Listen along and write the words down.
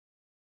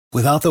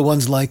Without the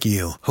ones like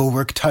you, who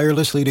work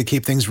tirelessly to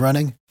keep things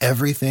running,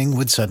 everything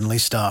would suddenly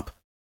stop.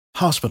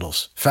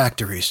 Hospitals,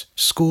 factories,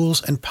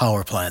 schools, and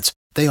power plants,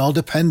 they all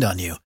depend on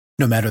you.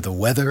 No matter the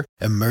weather,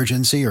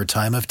 emergency, or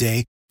time of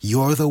day,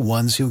 you're the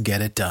ones who get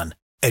it done.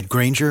 At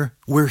Grainger,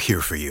 we're here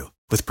for you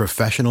with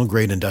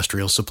professional-grade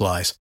industrial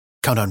supplies.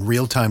 Count on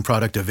real-time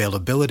product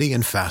availability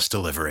and fast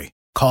delivery.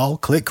 Call,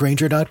 click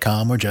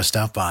Grainger.com, or just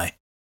stop by.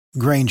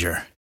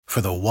 Grainger, for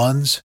the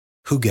ones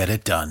who get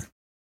it done.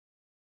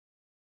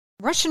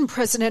 Russian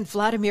President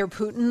Vladimir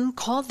Putin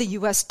called the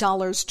U.S.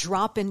 dollar's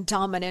drop in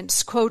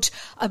dominance, quote,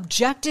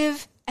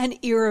 objective and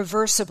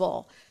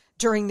irreversible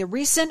during the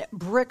recent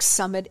BRICS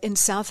summit in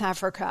South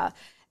Africa,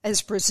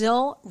 as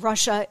Brazil,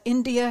 Russia,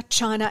 India,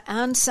 China,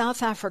 and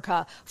South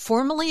Africa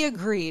formally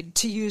agreed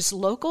to use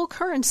local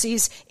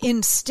currencies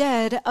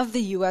instead of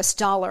the U.S.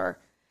 dollar.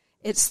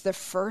 It's the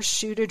first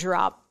shoe to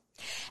drop.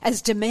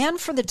 As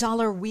demand for the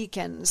dollar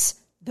weakens,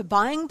 the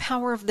buying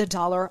power of the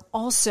dollar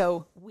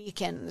also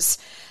weakens.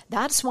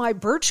 That's why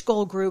Birch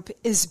Gold Group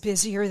is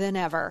busier than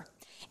ever.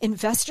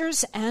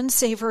 Investors and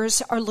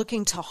savers are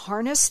looking to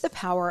harness the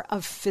power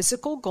of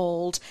physical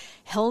gold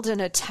held in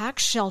a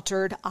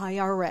tax-sheltered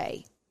IRA.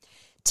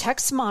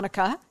 Text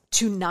Monica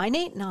to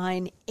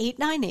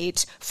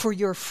 989-898 for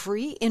your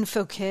free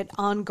info kit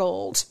on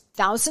gold.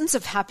 Thousands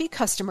of happy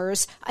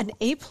customers, an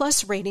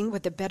A-plus rating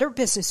with the Better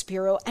Business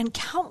Bureau, and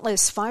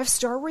countless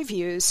 5-star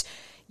reviews.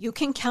 You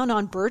can count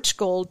on Birch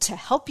Gold to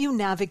help you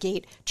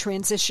navigate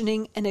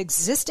transitioning an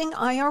existing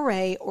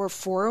IRA or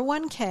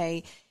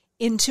 401k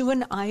into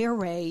an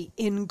IRA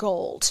in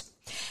gold.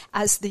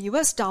 As the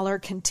U.S. dollar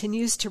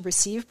continues to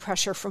receive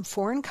pressure from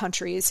foreign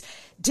countries,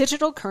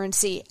 digital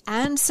currency,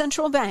 and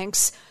central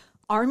banks,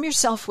 arm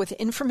yourself with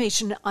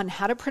information on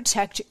how to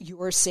protect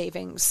your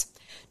savings.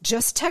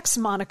 Just text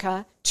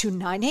Monica to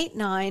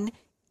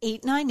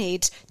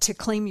 989-898 to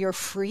claim your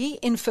free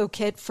info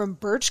kit from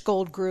Birch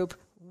Gold Group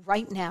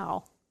right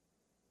now.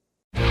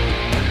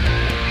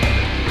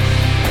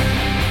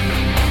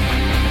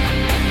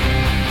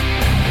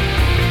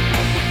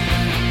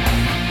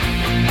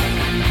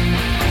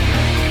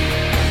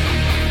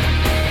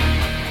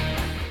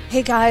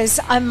 Hey guys,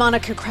 I'm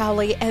Monica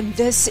Crowley, and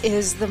this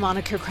is the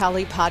Monica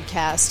Crowley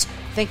Podcast.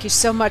 Thank you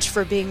so much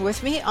for being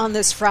with me on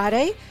this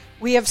Friday.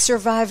 We have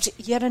survived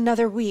yet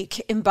another week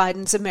in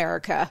Biden's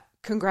America.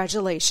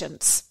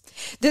 Congratulations.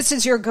 This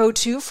is your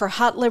go-to for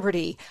Hot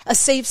Liberty, a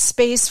safe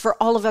space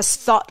for all of us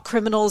thought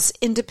criminals,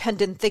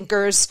 independent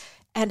thinkers,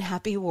 and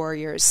happy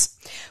warriors.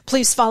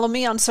 Please follow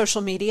me on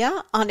social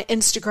media, on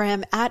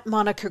Instagram at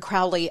Monica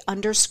Crowley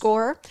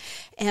 _,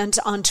 and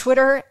on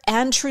Twitter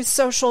and Truth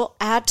Social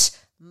at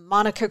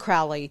Monica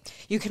Crowley.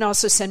 You can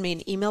also send me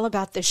an email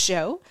about this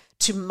show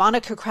to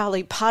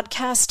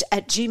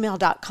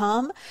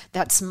monicacrowleypodcast@gmail.com.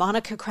 That's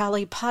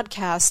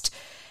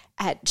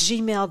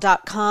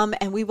monicacrowleypodcast@gmail.com,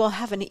 and we will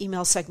have an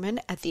email segment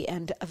at the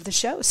end of the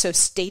show, so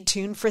stay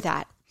tuned for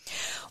that.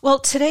 Well,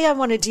 today I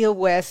want to deal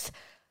with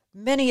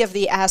many of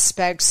the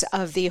aspects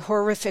of the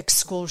horrific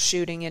school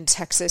shooting in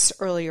Texas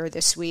earlier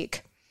this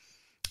week.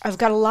 I've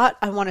got a lot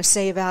I want to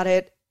say about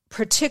it,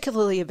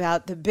 particularly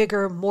about the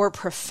bigger, more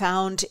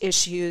profound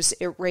issues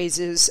it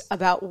raises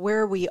about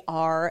where we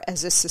are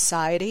as a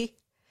society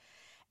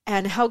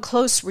and how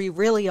close we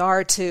really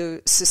are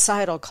to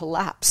societal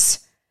collapse.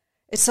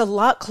 It's a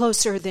lot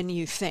closer than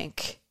you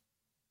think.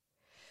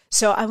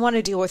 So I want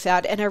to deal with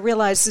that, and I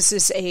realize this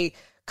is a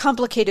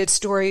complicated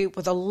story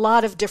with a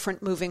lot of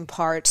different moving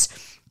parts.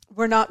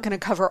 We're not going to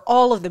cover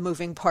all of the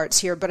moving parts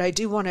here, but I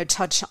do want to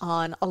touch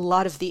on a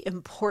lot of the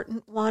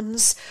important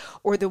ones,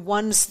 or the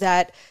ones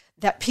that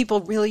people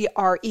really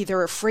are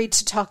either afraid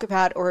to talk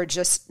about or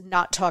just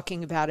not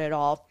talking about at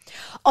all.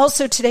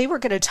 Also, today we're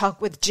going to talk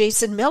with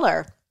Jason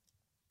Miller.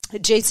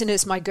 Jason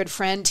is my good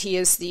friend. He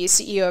is the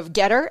CEO of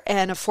Getter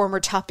and a former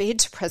top aide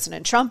to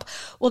President Trump.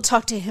 We'll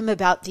talk to him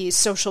about the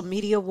social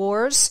media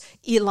wars,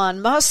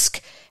 Elon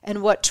Musk,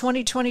 and what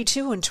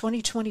 2022 and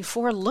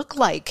 2024 look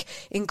like,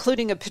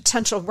 including a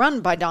potential run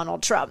by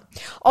Donald Trump.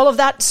 All of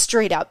that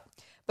straight up.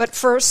 But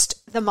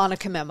first, the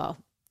Monica Memo.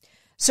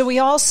 So we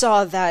all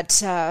saw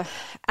that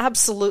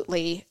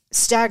absolutely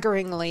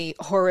staggeringly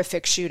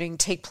horrific shooting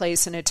take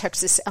place in a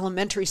Texas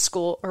elementary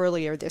school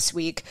earlier this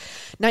week.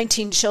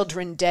 19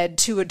 children dead,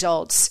 2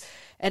 adults.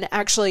 And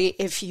actually,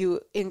 if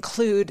you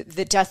include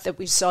the death that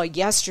we saw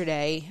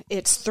yesterday,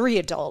 it's 3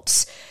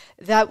 adults.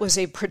 That was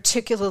a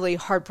particularly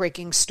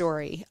heartbreaking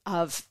story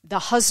of the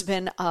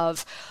husband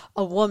of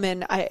a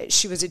woman.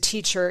 She was a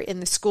teacher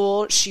in the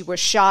school. She was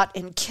shot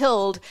and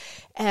killed,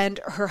 and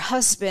her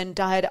husband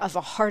died of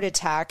a heart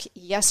attack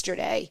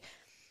yesterday.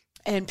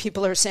 And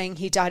people are saying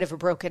he died of a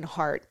broken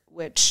heart,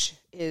 which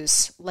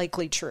is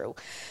likely true.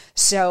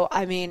 So,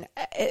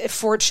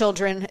 4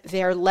 children,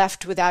 they're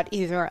left without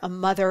either a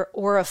mother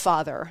or a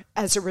father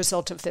as a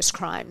result of this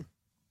crime.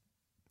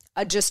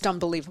 Just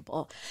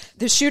unbelievable.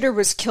 The shooter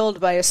was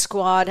killed by a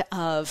squad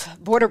of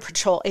Border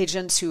Patrol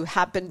agents who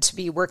happened to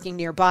be working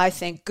nearby.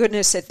 Thank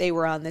goodness that they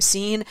were on the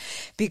scene,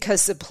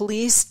 because the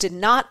police did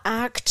not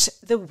act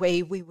the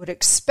way we would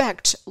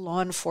expect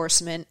law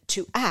enforcement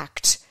to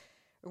act.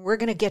 We're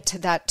going to get to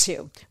that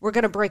too. We're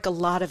going to break a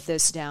lot of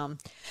this down.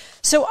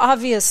 So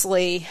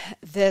obviously,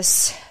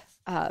 this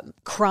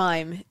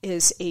crime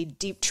is a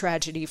deep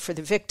tragedy for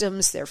the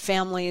victims, their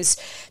families,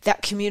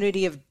 that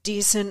community of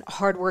decent,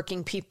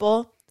 hardworking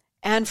people,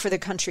 and for the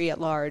country at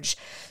large.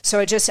 So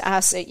I just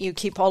ask that you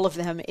keep all of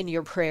them in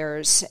your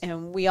prayers.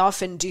 And we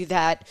often do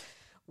that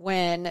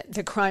when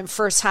the crime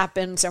first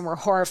happens and we're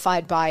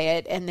horrified by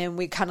it, and then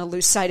we kind of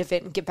lose sight of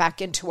it and get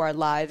back into our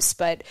lives.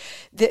 But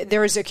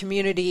there is a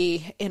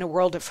community in a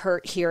world of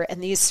hurt here,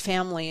 and these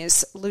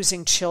families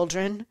losing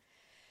children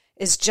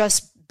is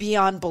just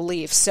beyond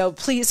belief. So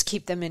please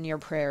keep them in your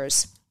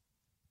prayers.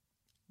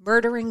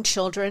 Murdering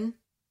children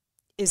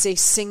is a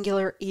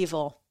singular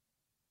evil.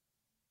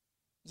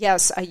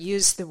 Yes, I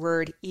used the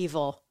word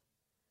evil.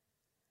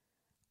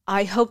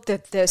 I hope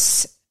that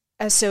this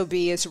SOB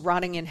is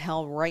rotting in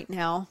hell right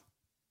now.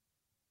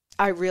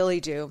 I really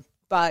do.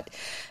 But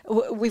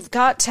we've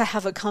got to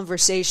have a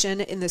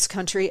conversation in this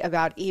country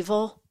about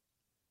evil.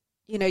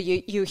 You know,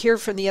 you hear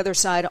from the other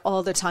side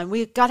all the time.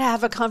 We've got to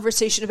have a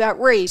conversation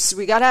about race.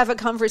 We got to have a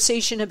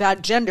conversation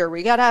about gender.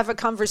 We got to have a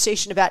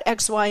conversation about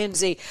X, Y, and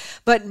Z.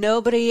 But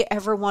nobody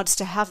ever wants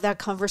to have that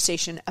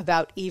conversation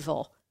about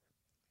evil.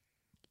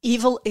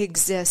 Evil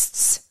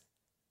exists.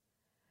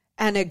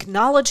 And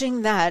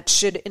acknowledging that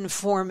should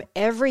inform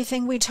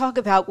everything we talk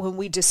about when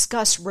we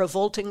discuss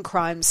revolting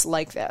crimes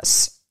like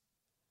this.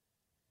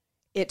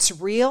 It's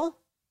real,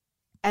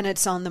 and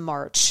it's on the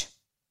march.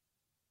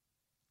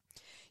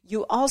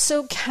 You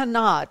also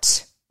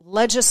cannot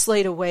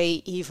legislate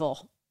away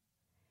evil.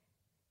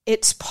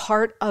 It's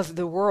part of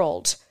the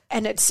world,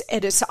 and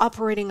it is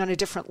operating on a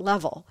different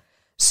level.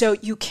 So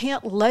you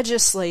can't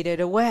legislate it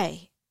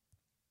away.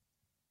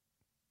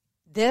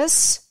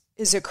 This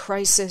is a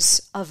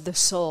crisis of the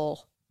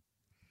soul,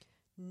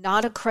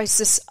 not a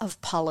crisis of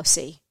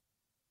policy.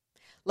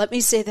 Let me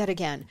say that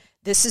again.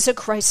 This is a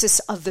crisis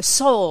of the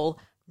soul,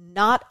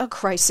 not a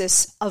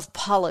crisis of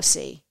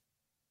policy.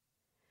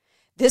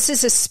 This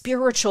is a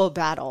spiritual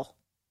battle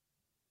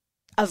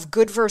of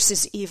good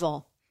versus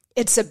evil.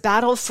 It's a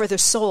battle for the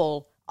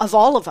soul of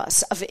all of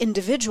us, of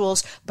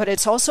individuals, but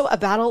it's also a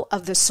battle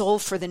of the soul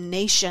for the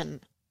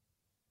nation.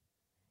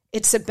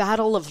 It's a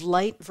battle of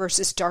light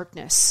versus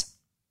darkness.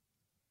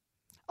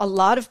 A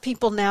lot of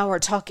people now are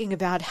talking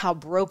about how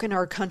broken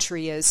our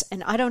country is,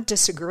 and I don't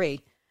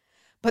disagree.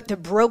 But the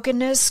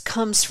brokenness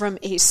comes from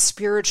a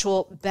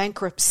spiritual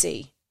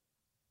bankruptcy,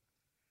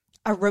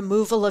 a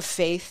removal of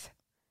faith,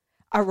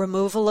 a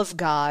removal of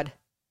God.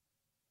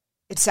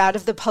 It's out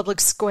of the public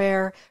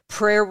square.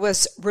 Prayer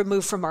was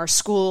removed from our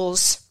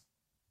schools.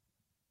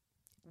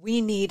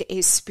 We need a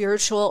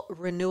spiritual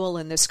renewal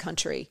in this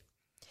country,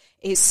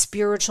 a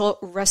spiritual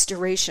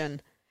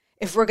restoration,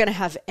 if we're going to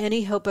have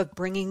any hope of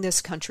bringing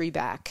this country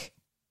back.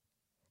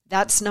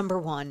 That's number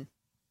one.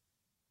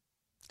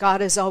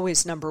 God is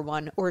always number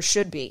one, or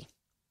should be.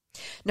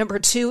 Number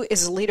two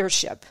is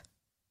leadership.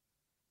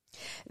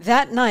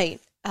 That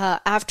night,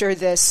 after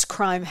this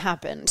crime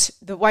happened,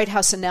 the White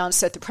House announced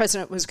that the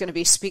president was going to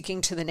be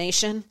speaking to the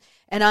nation.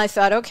 And I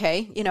thought,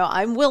 okay,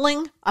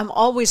 I'm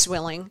always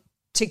willing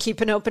to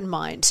keep an open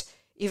mind,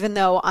 even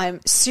though I'm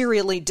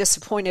serially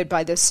disappointed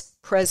by this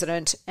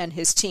president and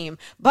his team,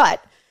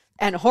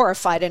 and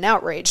horrified and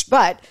outraged.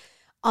 But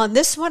on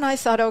this one, I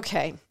thought,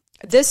 okay,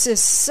 this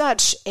is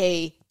such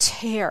a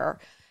tear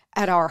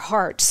at our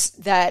hearts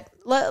that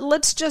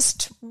let's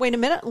just wait a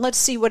minute. Let's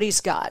see what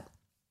he's got.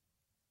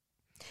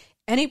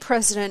 Any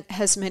president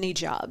has many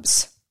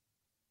jobs.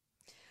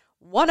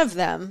 One of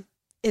them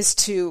is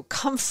to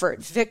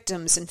comfort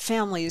victims and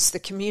families, the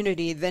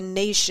community, the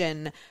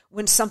nation,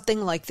 when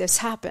something like this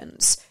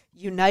happens.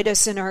 Unite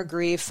us in our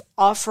grief,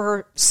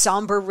 offer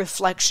somber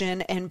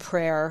reflection and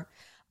prayer,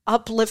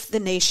 uplift the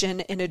nation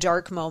in a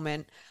dark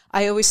moment.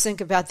 I always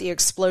think about the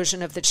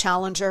explosion of the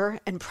Challenger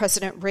and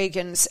President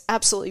Reagan's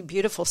absolutely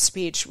beautiful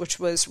speech, which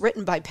was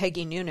written by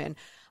Peggy Noonan.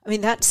 I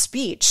mean, that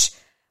speech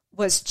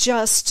was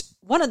just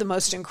one of the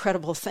most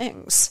incredible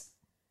things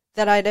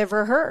that I'd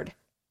ever heard.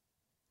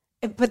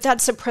 But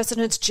that's a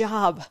president's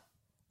job.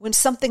 When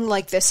something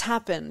like this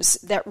happens,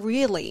 that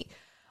really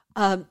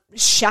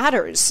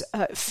shatters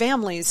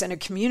families and a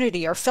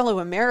community, our fellow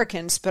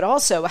Americans, but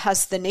also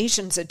has the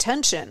nation's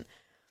attention.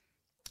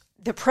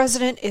 The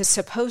president is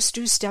supposed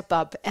to step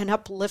up and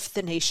uplift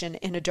the nation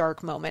in a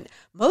dark moment.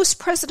 Most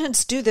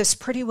presidents do this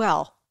pretty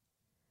well.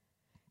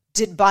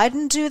 Did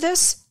Biden do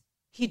this?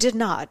 He did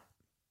not.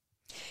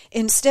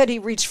 Instead, he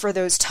reached for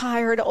those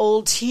tired,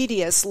 old,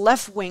 tedious,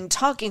 left-wing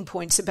talking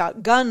points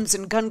about guns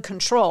and gun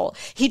control.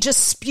 He just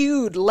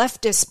spewed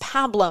leftist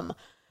pablum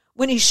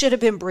when he should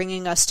have been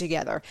bringing us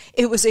together.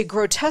 It was a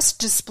grotesque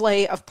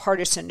display of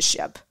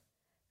partisanship,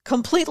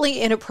 completely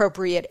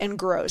inappropriate and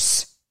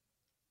gross.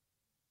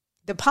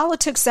 The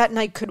politics that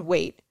night could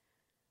wait.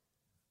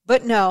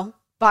 But no,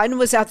 Biden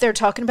was out there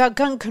talking about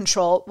gun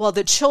control while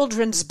the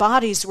children's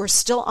bodies were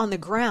still on the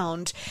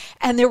ground,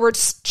 and there were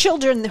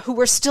children who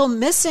were still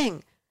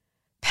missing.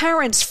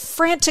 Parents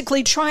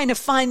frantically trying to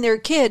find their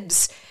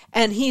kids,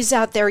 and he's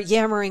out there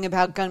yammering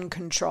about gun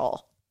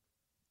control.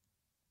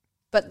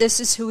 but this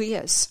is who he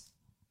is.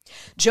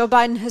 Joe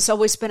Biden has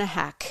always been a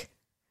hack.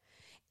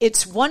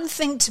 It's one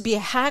thing to be a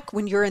hack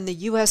when you're in the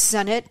U.S.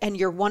 Senate and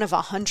you're one of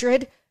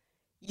 100.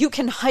 You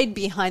can hide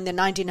behind the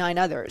 99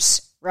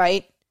 others,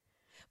 right?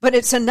 But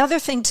it's another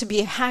thing to be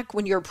a hack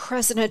when you're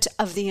president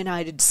of the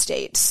United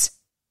States.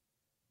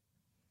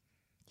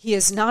 He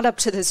is not up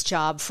to this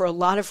job for a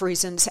lot of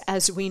reasons,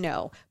 as we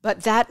know.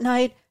 But that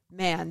night,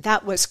 man,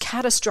 that was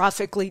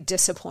catastrophically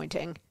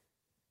disappointing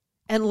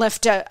and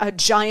left a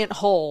giant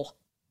hole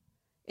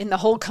in the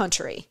whole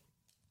country.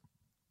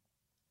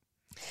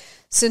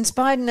 Since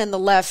Biden and the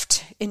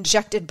left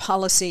injected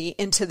policy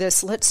into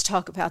this, let's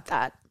talk about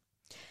that.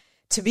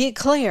 To be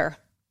clear,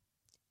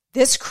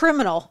 this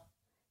criminal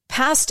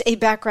passed a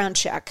background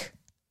check.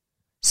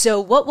 So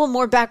what will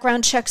more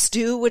background checks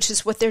do, which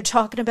is what they're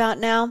talking about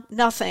now?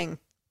 Nothing.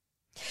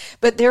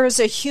 But there is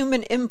a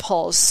human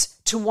impulse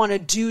to want to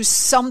do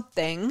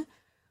something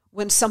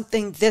when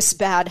something this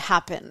bad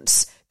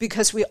happens,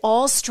 because we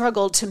all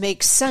struggle to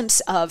make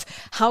sense of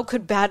how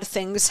could bad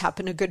things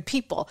happen to good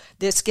people.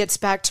 This gets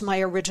back to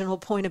my original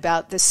point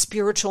about the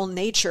spiritual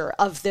nature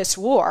of this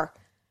war.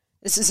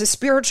 This is a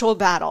spiritual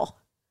battle.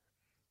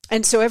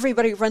 And so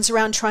everybody runs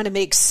around trying to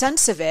make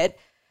sense of it.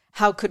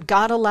 How could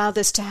God allow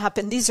this to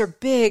happen? These are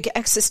big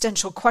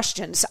existential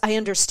questions. I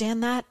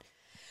understand that.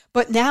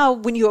 But now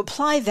when you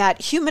apply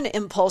that human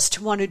impulse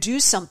to want to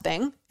do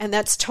something, and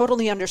that's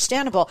totally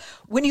understandable,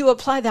 when you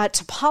apply that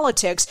to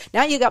politics,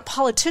 now you got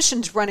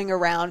politicians running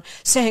around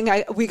saying,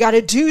 we got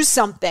to do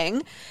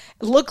something,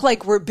 look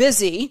like we're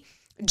busy,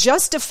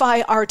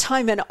 justify our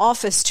time in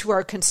office to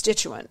our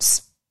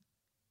constituents.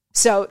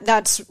 So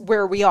that's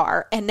where we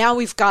are. And now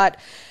we've got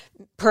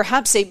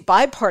perhaps a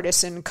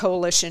bipartisan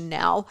coalition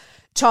now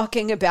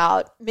talking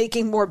about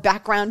making more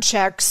background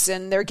checks,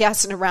 and they're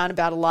guessing around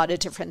about a lot of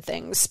different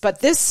things.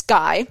 But this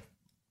guy,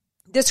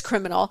 this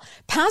criminal,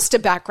 passed a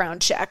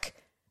background check.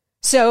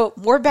 So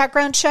more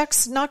background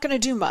checks, not going to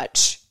do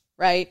much,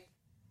 right?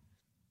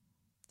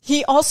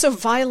 He also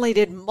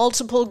violated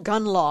multiple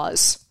gun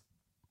laws.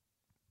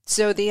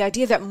 So the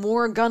idea that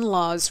more gun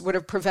laws would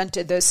have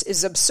prevented this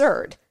is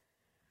absurd.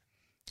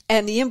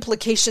 And the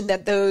implication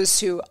that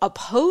those who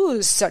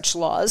oppose such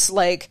laws,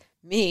 like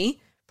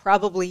me,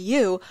 probably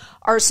you,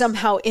 are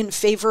somehow in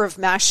favor of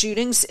mass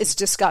shootings is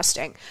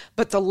disgusting.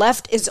 But the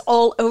left is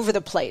all over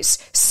the place,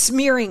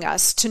 smearing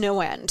us to no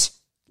end,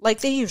 like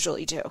they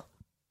usually do.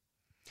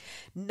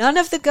 None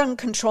of the gun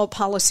control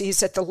policies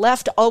that the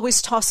left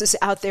always tosses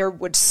out there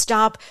would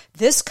stop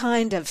this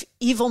kind of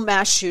evil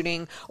mass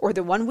shooting, or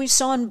the one we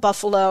saw in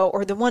Buffalo,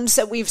 or the ones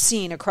that we've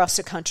seen across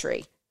the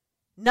country.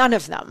 None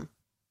of them.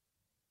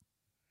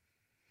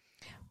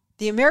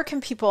 The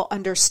American people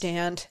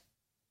understand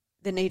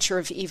the nature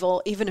of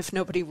evil, even if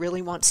nobody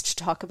really wants to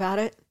talk about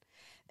it.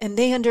 And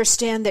they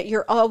understand that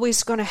you're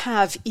always going to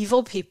have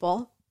evil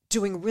people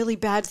doing really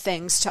bad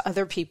things to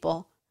other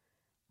people.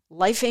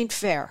 Life ain't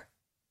fair.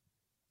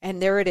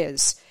 And there it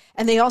is.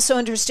 And they also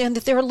understand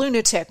that there are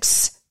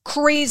lunatics,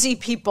 crazy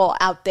people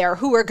out there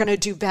who are going to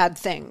do bad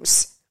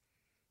things.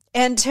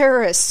 And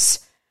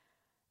terrorists.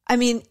 I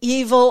mean,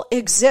 evil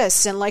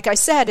exists. And like I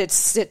said,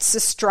 it's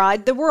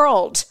astride the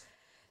world.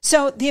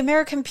 So the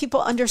American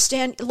people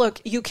understand,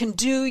 look, you can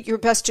do your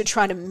best to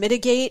try to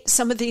mitigate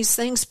some of these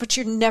things, but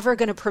you're never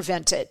going to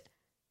prevent it.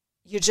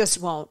 You just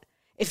won't.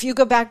 If you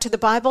go back to the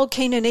Bible,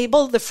 Cain and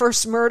Abel, the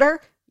first murder,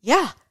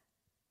 yeah.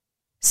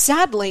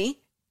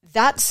 Sadly,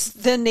 that's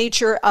the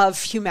nature of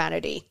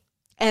humanity,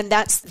 and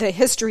that's the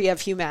history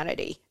of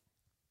humanity.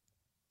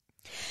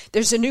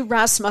 There's a new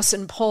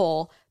Rasmussen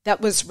poll that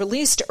was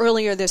released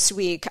earlier this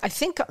week, I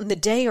think on the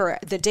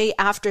day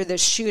after the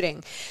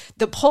shooting.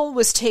 The poll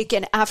was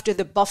taken after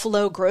the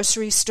Buffalo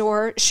grocery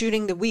store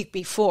shooting the week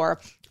before,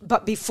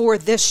 but before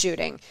this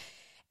shooting.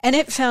 And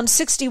it found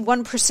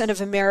 61% of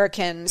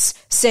Americans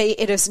say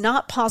it is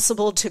not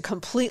possible to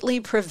completely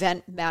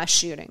prevent mass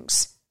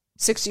shootings.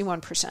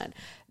 61%.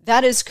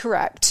 That is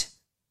correct.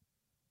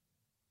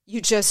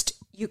 You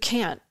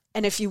can't.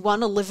 And if you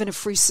want to live in a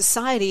free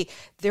society,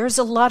 there's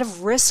a lot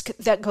of risk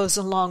that goes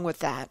along with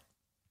that.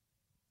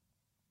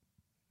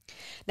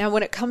 Now,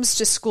 when it comes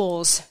to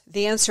schools,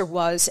 the answer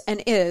was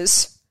and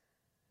is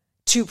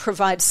to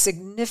provide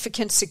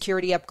significant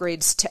security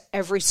upgrades to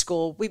every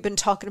school. We've been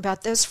talking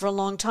about this for a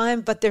long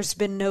time, but there's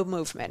been no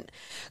movement.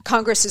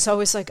 Congress is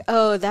always like,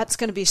 oh, that's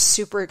going to be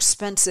super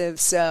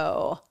expensive.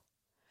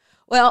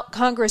 Well,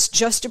 Congress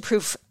just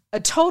approved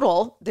a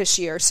total this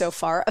year so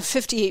far of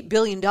 $58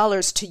 billion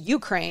to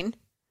Ukraine.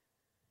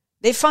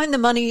 They find the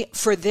money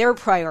for their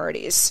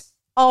priorities,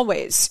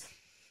 always.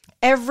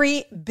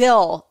 Every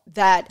bill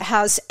that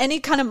has any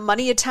kind of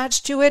money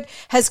attached to it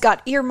has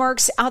got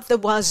earmarks out the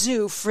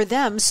wazoo for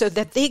them so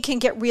that they can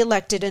get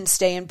reelected and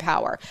stay in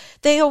power.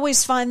 They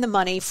always find the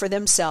money for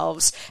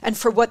themselves and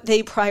for what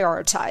they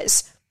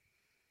prioritize.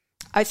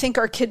 I think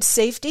our kids'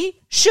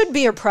 safety should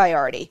be a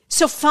priority,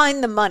 so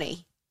find the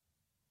money.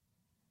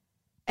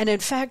 And in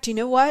fact, you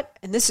know what?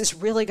 And this is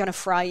really going to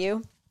fry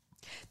you.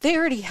 They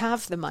already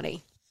have the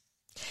money.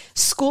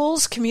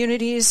 Schools,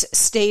 communities,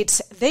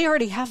 states, they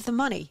already have the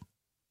money.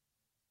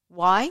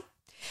 Why?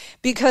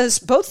 because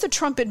both the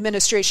Trump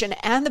administration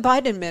and the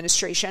Biden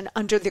administration,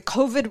 under the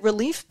COVID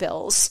relief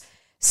bills,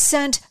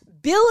 sent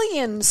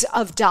billions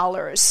of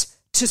dollars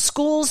to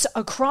schools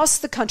across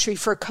the country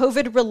for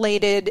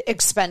COVID-related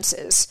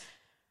expenses,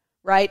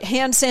 right?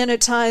 Hand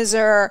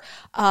sanitizer,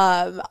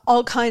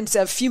 all kinds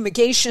of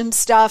fumigation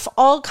stuff,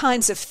 all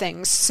kinds of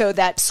things so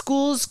that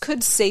schools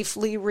could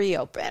safely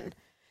reopen.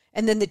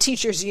 And then the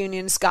teachers'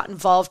 unions got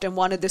involved and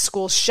wanted the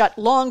schools shut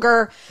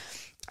longer,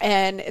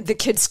 and the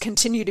kids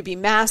continue to be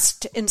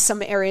masked in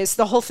some areas.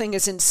 The whole thing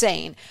is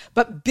insane.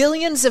 But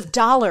billions of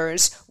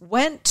dollars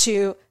went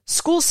to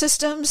school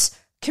systems,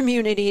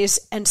 communities,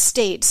 and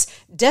states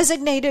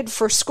designated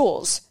for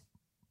schools.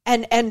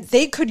 And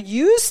they could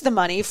use the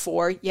money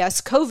for, yes,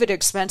 COVID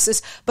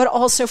expenses, but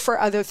also for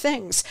other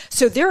things.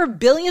 So there are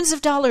billions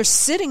of dollars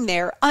sitting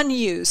there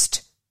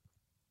unused.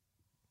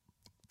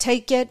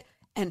 Take it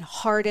and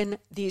harden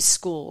these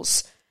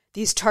schools.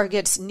 These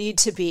targets need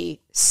to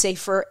be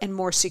safer and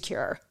more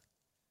secure.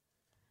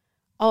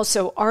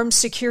 Also, armed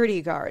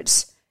security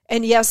guards.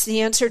 And yes,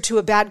 the answer to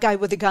a bad guy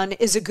with a gun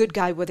is a good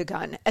guy with a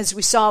gun, as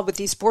we saw with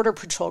these Border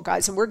Patrol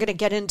guys. And we're going to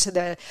get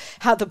into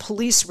how the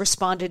police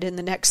responded in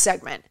the next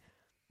segment.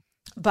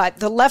 But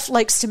the left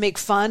likes to make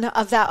fun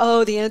of that.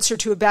 Oh, the answer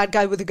to a bad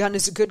guy with a gun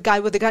is a good guy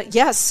with a gun.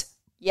 Yes,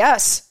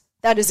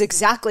 that is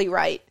exactly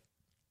right.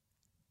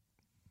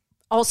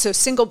 Also,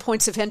 single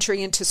points of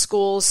entry into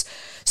schools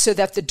so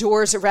that the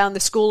doors around the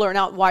school are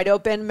not wide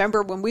open.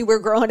 Remember when we were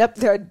growing up,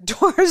 the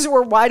doors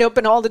were wide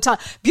open all the time.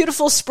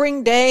 Beautiful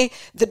spring day,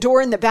 the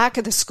door in the back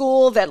of the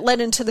school that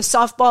led into the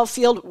softball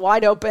field,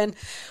 wide open.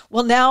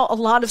 Well, now a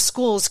lot of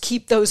schools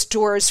keep those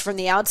doors from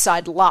the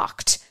outside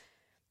locked.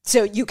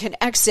 So you can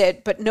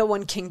exit, but no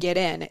one can get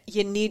in.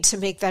 You need to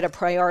make that a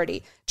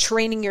priority.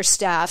 Training your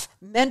staff,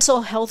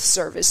 mental health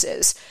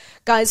services.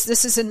 Guys,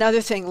 this is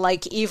another thing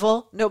like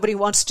evil. Nobody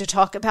wants to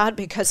talk about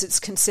because it's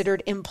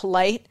considered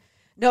impolite.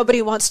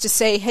 Nobody wants to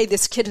say, hey,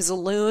 this kid is a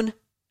loon.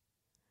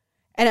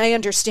 And I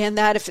understand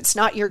that. If it's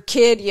not your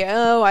kid,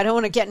 I don't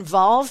want to get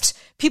involved.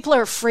 People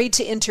are afraid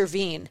to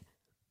intervene.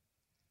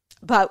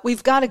 But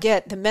we've got to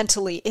get the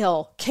mentally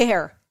ill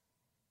care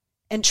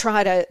and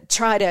try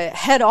to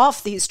head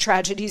off these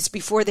tragedies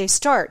before they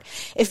start.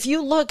 If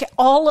you look at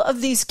all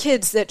of these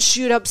kids that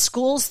shoot up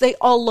schools, they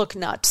all look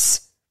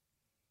nuts.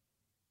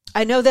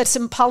 I know that's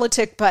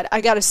impolitic, but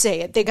I got to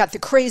say it. They got the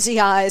crazy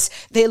eyes.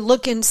 They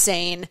look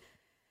insane.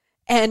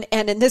 And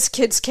in this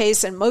kid's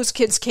case, and most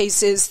kids'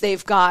 cases,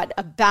 they've got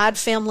a bad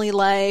family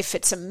life.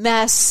 It's a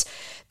mess.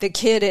 The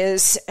kid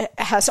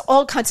has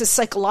all kinds of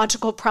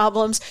psychological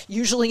problems.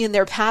 Usually in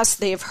their past,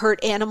 they have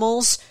hurt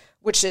animals,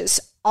 which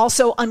is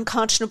also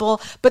unconscionable,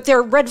 but there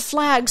are red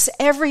flags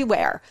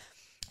everywhere.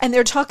 And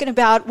they're talking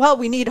about, well,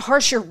 we need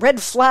harsher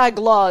red flag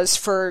laws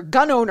for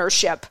gun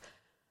ownership.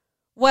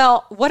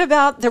 Well, what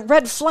about the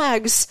red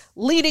flags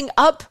leading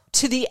up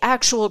to the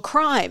actual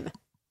crime?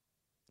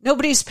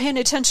 Nobody's paying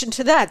attention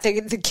to that.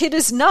 The kid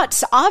is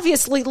nuts,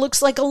 obviously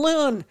looks like a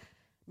loon.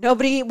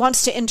 Nobody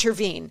wants to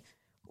intervene.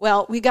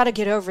 Well, we got to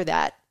get over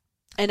that.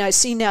 And I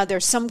see now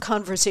there's some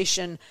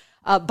conversation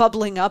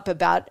bubbling up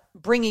about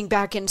bringing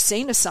back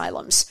insane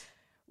asylums,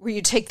 where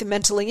you take the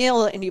mentally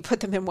ill and you put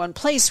them in one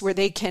place where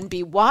they can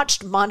be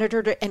watched,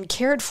 monitored, and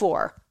cared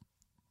for.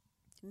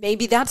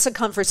 Maybe that's a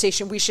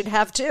conversation we should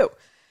have too.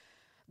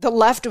 The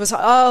left was,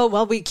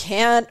 we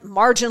can't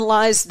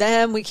marginalize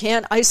them. We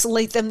can't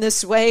isolate them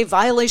this way.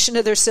 Violation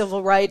of their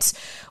civil rights.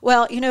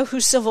 Well, you know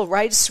whose civil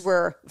rights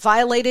were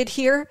violated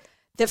here?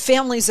 The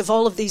families of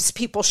all of these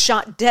people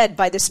shot dead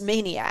by this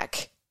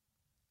maniac.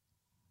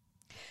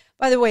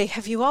 By the way,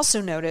 have you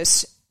also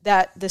noticed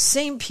that the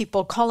same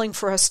people calling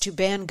for us to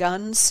ban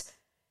guns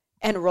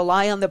and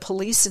rely on the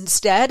police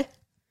instead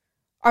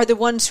are the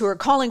ones who are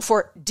calling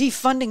for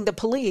defunding the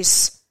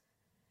police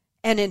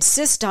and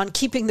insist on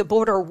keeping the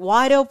border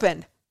wide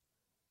open,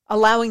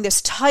 allowing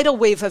this tidal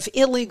wave of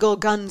illegal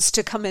guns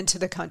to come into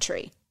the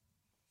country?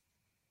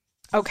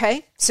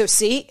 Okay, so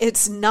see,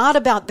 it's not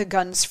about the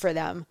guns for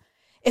them.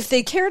 If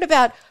they cared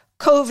about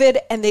COVID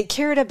and they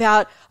cared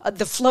about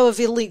the flow of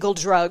illegal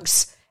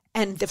drugs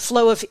and the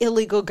flow of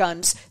illegal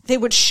guns, they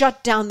would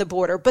shut down the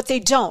border, but they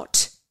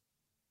don't.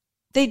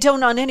 They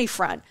don't on any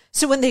front.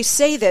 So when they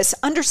say this,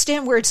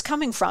 understand where it's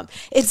coming from.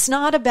 It's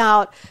not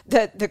about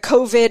the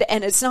COVID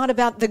and it's not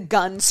about the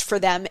guns for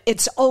them.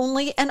 It's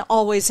only and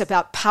always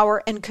about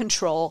power and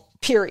control,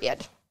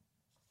 period.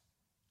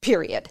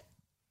 Period.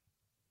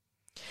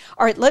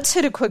 All right, let's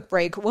hit a quick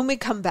break. When we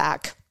come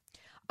back,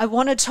 I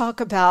want to talk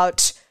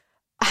about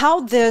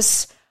how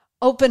this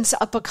opens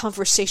up a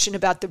conversation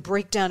about the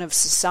breakdown of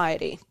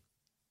society.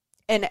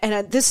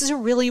 And this is a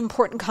really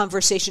important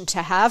conversation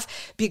to have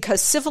because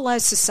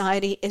civilized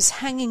society is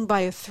hanging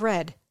by a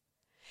thread.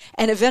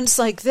 And events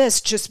like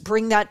this just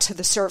bring that to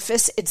the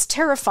surface. It's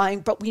terrifying,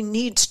 but we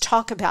need to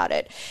talk about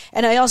it.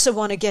 And I also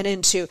want to get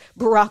into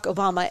Barack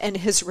Obama and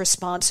his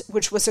response,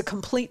 which was a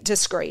complete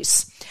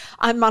disgrace.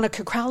 I'm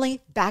Monica Crowley,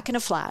 back in a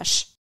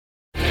flash.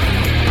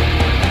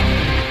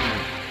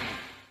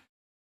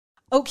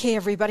 Okay,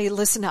 everybody,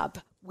 listen up.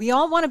 We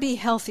all want to be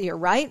healthier,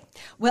 right?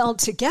 Well,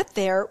 to get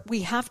there,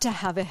 we have to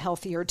have a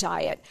healthier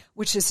diet,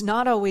 which is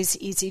not always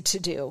easy to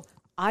do.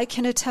 I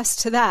can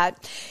attest to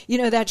that. You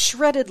know, that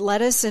shredded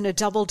lettuce in a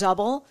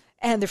double-double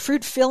and the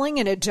fruit filling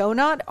in a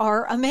donut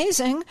are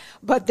amazing,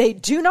 but they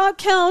do not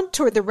count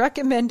toward the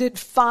recommended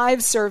 5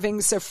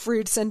 servings of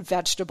fruits and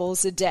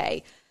vegetables a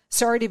day.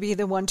 Sorry to be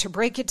the one to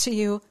break it to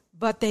you,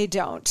 but they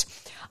don't.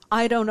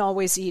 I don't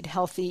always eat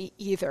healthy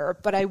either,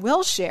 but I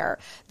will share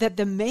that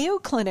the Mayo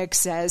Clinic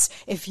says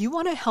if you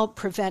want to help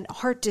prevent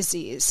heart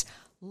disease,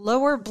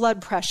 lower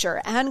blood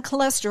pressure, and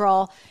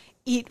cholesterol,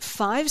 eat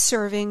 5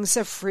 servings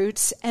of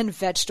fruits and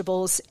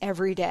vegetables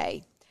every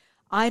day.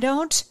 I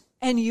don't,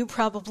 and you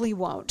probably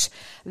won't.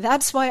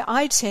 That's why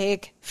I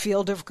take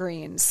Field of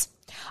Greens.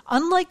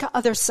 Unlike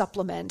other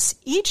supplements,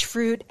 each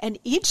fruit and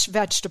each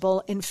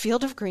vegetable in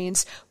Field of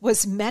Greens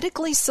was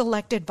medically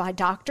selected by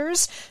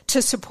doctors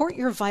to support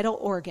your vital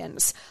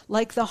organs,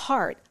 like the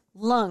heart,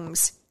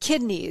 lungs,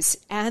 kidneys,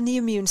 and the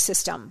immune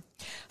system.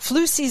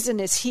 Flu season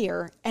is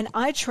here, and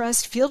I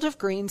trust Field of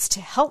Greens to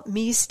help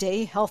me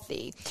stay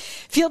healthy.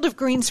 Field of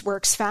Greens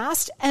works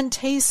fast and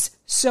tastes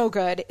so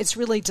good. It's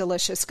really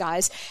delicious,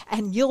 guys,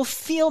 and you'll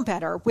feel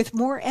better with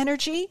more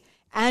energy,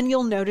 and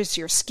you'll notice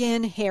your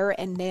skin, hair,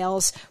 and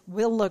nails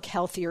will look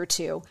healthier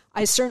too.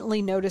 I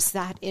certainly noticed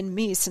that in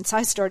me since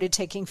I started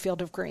taking Field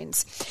of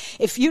Greens.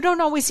 If you don't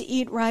always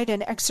eat right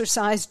and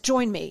exercise,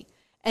 join me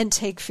and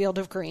take Field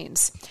of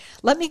Greens.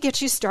 Let me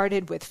get you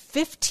started with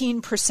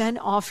 15%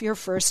 off your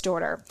first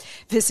order.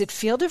 Visit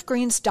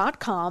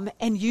fieldofgreens.com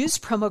and use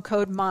promo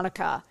code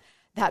Monica.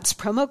 That's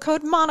promo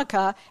code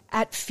Monica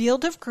at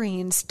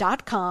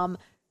fieldofgreens.com,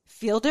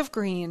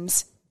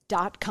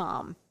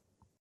 fieldofgreens.com.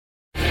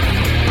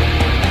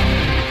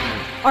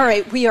 All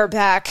right, we are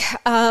back.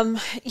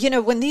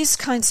 When these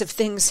kinds of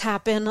things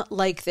happen,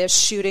 like this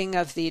shooting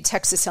of the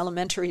Texas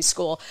elementary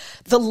school,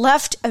 the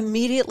left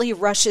immediately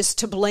rushes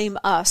to blame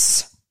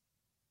us.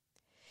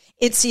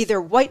 It's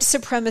either white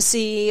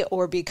supremacy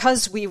or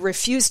because we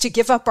refuse to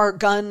give up our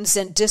guns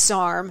and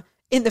disarm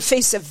in the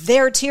face of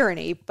their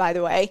tyranny, by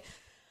the way.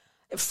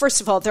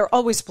 First of all, they're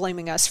always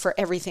blaming us for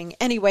everything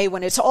anyway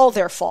when it's all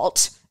their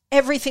fault.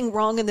 Everything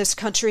wrong in this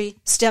country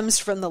stems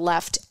from the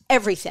left.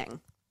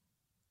 Everything.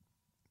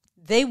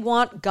 They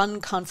want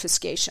gun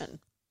confiscation.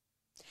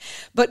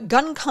 But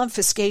gun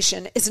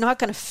confiscation is not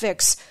going to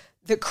fix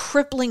the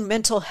crippling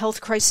mental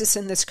health crisis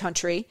in this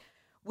country,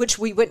 which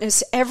we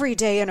witness every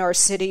day in our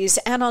cities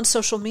and on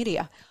social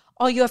media.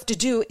 All you have to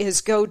do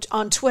is go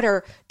on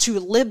Twitter to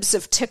Libs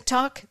of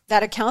TikTok,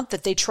 that account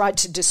that they tried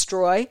to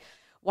destroy.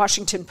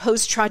 Washington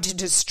Post tried to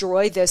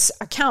destroy this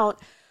account,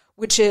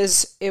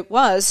 it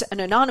was an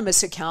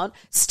anonymous account,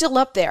 still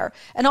up there.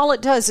 And all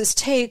it does is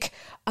take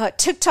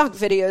TikTok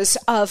videos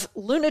of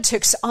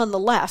lunatics on the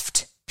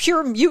left,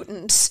 pure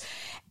mutants,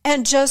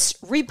 and just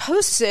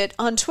reposts it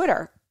on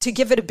Twitter to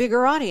give it a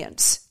bigger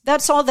audience.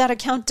 That's all that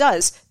account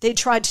does. They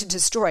tried to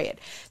destroy it.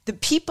 The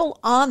people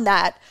on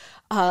that,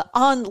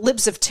 on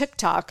Libs of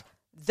TikTok,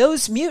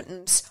 those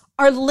mutants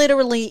are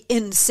literally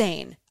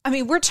insane. I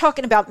mean, we're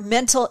talking about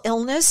mental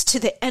illness to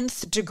the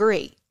nth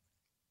degree.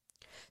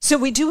 So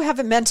we do have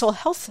a mental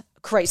health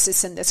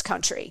crisis in this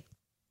country.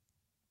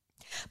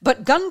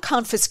 But gun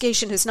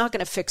confiscation is not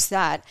going to fix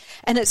that.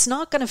 And it's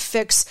not going to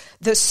fix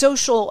the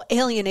social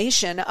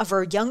alienation of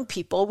our young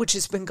people, which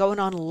has been going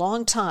on a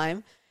long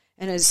time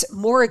and is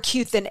more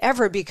acute than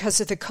ever because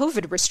of the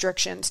COVID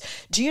restrictions.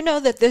 Do you know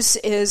that this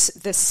is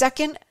the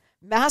second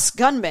mass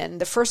gunman,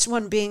 the first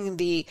one being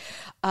the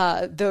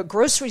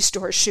grocery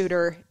store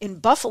shooter in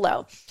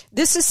Buffalo?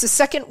 This is the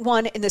second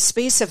one in the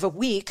space of a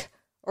week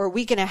or a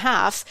week and a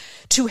half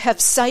to have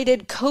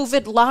cited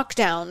COVID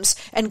lockdowns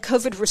and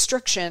COVID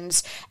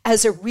restrictions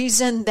as a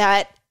reason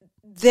that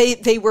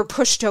they were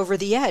pushed over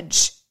the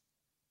edge.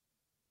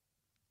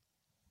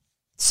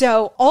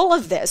 So all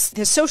of this,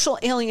 the social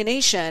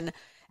alienation,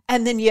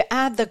 and then you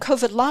add the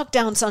COVID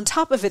lockdowns on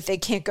top of it. They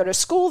can't go to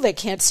school. They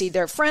can't see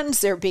their friends.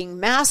 They're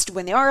being masked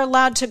when they are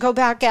allowed to go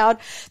back out.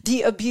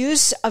 The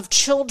abuse of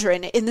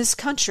children in this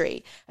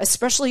country,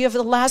 especially over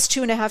the last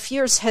 2.5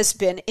 years, has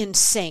been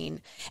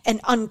insane and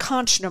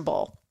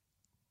unconscionable.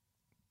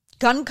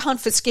 Gun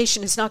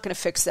confiscation is not going to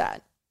fix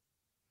that.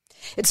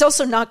 It's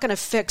also not going to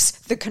fix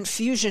the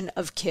confusion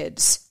of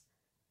kids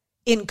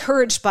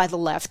encouraged by the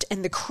left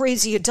and the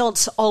crazy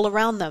adults all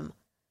around them.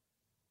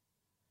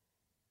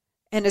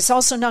 And it's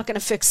also not going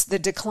to fix the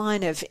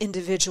decline of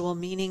individual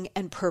meaning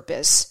and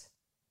purpose.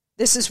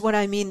 This is what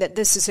I mean, that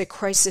this is a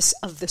crisis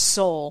of the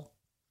soul.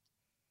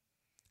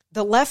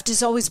 The left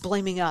is always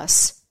blaming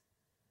us,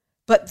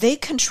 but they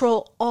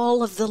control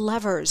all of the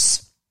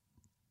levers.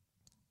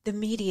 The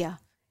media,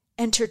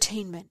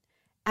 entertainment,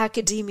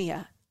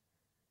 academia.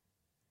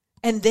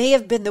 And they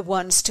have been the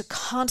ones to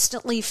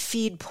constantly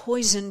feed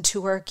poison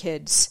to our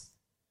kids,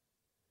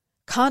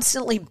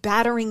 constantly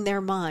battering their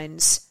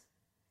minds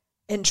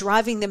and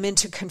driving them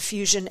into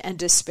confusion and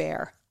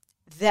despair.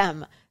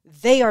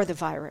 They are the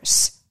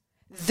virus.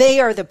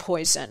 They are the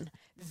poison.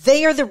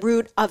 They are the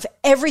root of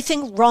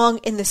everything wrong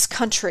in this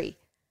country,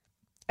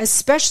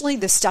 especially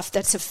the stuff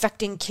that's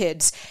affecting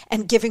kids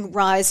and giving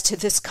rise to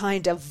this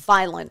kind of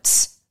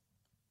violence.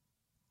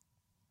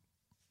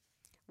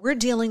 We're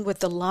dealing with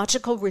the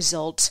logical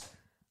result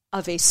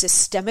of a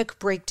systemic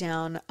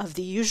breakdown of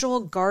the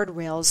usual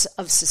guardrails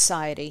of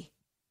society.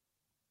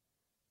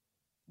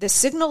 The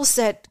signals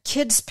that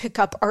kids pick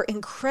up are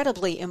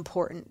incredibly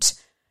important,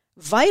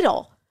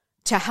 vital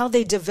to how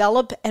they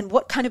develop and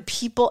what kind of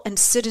people and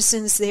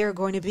citizens they are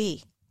going to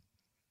be.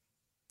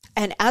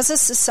 And as a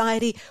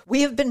society,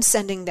 we have been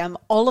sending them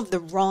all of the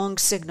wrong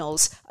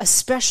signals,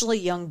 especially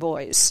young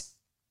boys.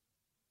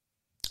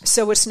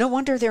 So it's no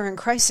wonder they're in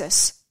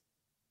crisis.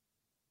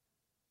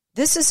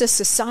 This is a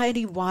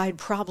society-wide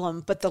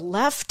problem, but the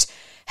left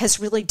has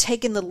really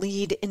taken the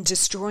lead in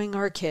destroying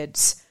our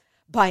kids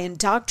by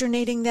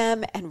indoctrinating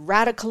them and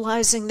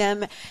radicalizing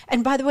them.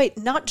 And by the way,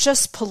 not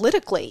just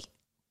politically,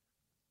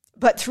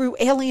 but through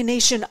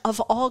alienation of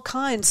all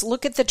kinds.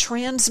 Look at the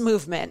trans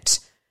movement.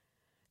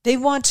 They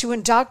want to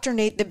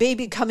indoctrinate the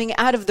baby coming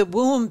out of the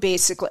womb,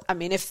 basically. I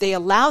mean, if they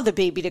allow the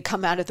baby to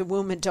come out of the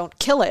womb and don't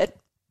kill it,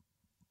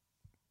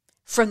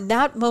 from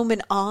that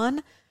moment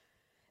on,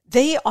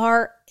 they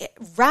are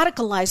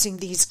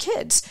radicalizing these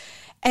kids.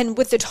 And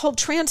with the whole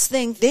trans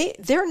thing,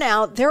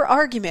 their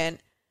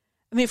argument,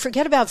 I mean,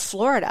 forget about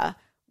Florida,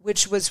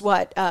 which was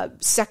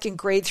second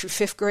grade through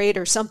fifth grade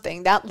or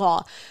something, that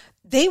law.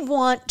 They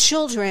want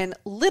children,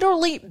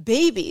 literally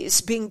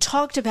babies, being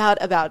talked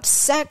about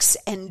sex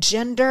and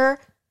gender.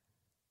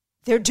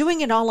 They're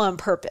doing it all on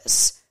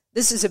purpose.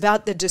 This is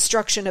about the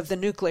destruction of the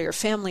nuclear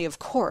family, of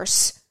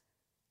course,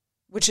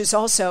 which is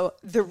also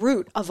the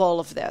root of all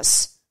of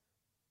this.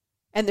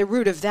 And the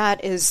root of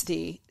that is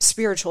the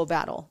spiritual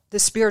battle, the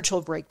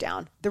spiritual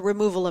breakdown, the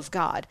removal of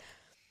God.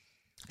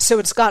 So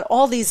it's got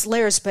all these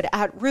layers, but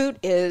at root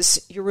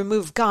is you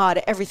remove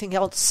God, everything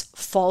else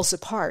falls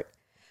apart.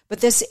 But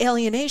this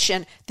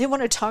alienation, they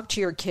want to talk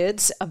to your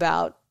kids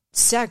about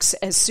sex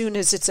as soon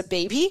as it's a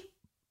baby.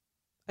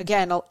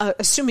 Again,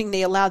 assuming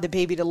they allow the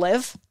baby to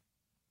live.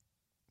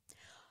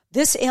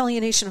 This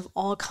alienation of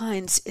all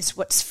kinds is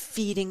what's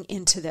feeding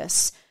into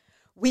this.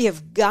 We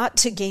have got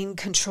to gain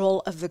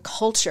control of the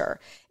culture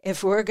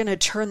if we're going to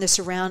turn this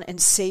around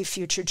and save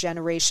future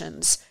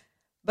generations.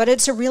 But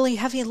it's a really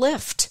heavy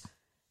lift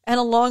and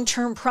a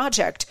long-term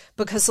project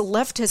because the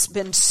left has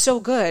been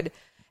so good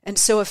and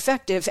so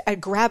effective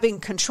at grabbing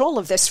control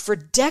of this for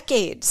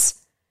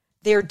decades.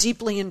 They are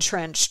deeply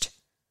entrenched.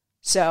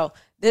 So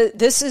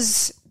this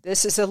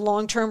is a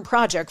long-term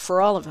project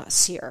for all of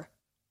us here.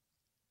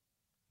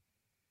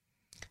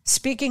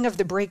 Speaking of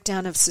the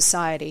breakdown of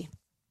society,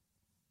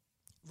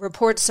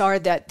 reports are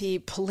that the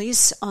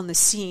police on the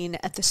scene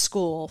at the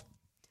school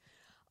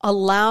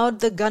allowed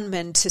the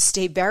gunman to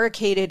stay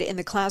barricaded in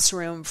the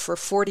classroom for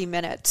 40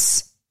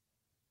 minutes.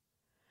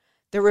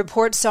 The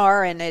reports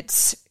are, and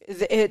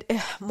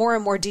more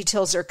and more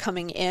details are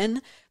coming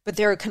in, but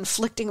there are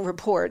conflicting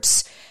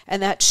reports,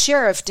 and that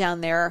sheriff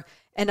down there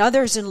and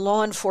others in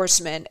law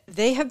enforcement,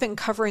 they have been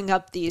covering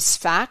up these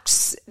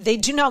facts. They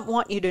do not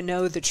want you to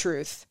know the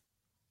truth.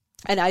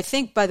 And I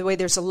think, by the way,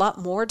 there's a lot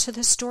more to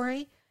the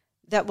story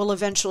that will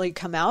eventually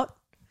come out.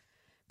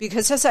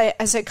 Because as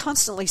I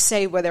constantly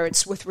say, whether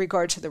it's with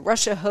regard to the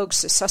Russia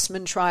hoax, the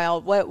Sussman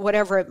trial,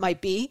 whatever it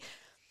might be,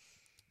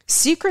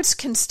 secrets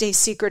can stay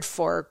secret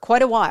for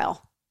quite a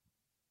while.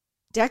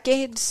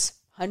 Decades,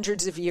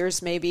 hundreds of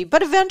years maybe,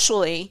 but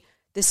eventually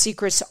the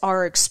secrets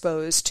are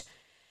exposed.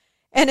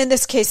 And in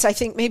this case, I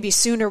think maybe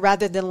sooner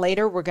rather than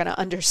later, we're going to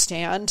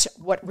understand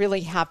what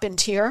really happened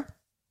here.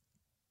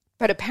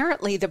 But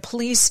apparently the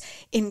police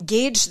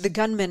engaged the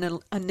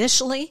gunman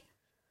initially,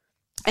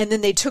 and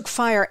then they took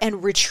fire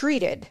and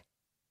retreated.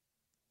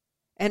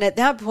 And at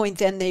that point,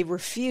 then they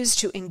refused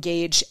to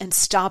engage and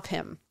stop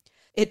him.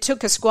 It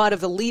took a squad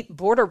of elite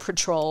Border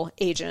Patrol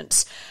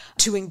agents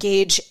to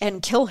engage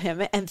and kill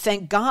him, and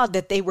thank God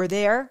that they were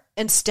there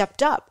and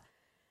stepped up.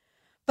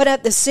 But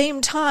at the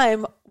same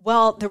time,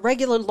 while the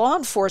regular law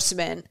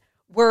enforcement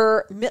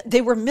were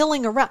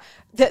milling around,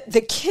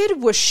 the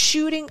kid was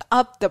shooting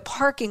up the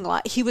parking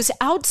lot. He was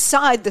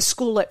outside the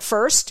school at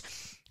first,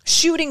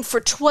 shooting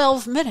for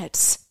 12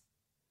 minutes.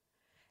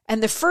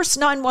 And the first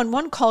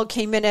 911 call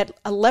came in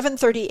at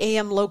 11:30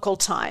 a.m. local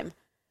time.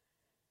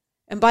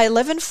 And by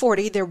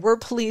 11:40, there were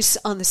police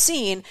on the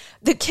scene.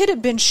 The kid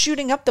had been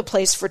shooting up the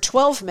place for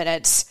 12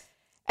 minutes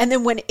and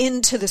then went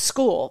into the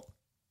school.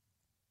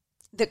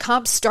 The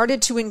cops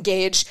started to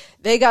engage.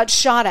 They got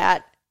shot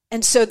at,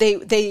 and so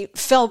they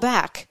fell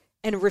back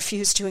and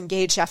refused to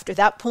engage after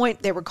that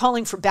point. They were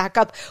calling for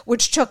backup,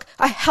 which took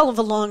a hell of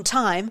a long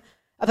time,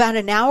 about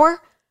an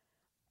hour.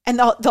 And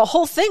the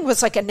whole thing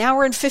was like an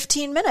hour and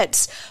 15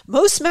 minutes.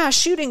 Most mass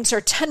shootings are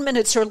 10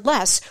 minutes or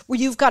less, where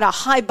you've got a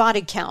high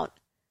body count.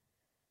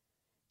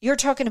 You're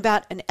talking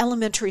about an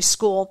elementary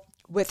school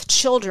with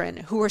children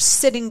who are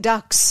sitting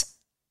ducks.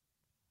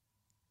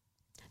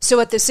 So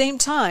at the same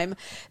time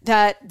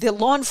that the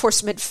law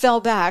enforcement fell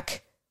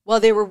back while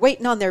they were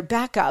waiting on their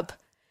backup,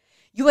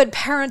 you had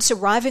parents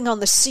arriving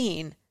on the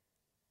scene,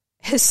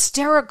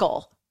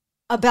 hysterical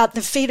about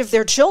the fate of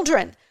their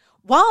children.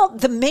 while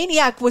the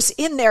maniac was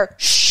in there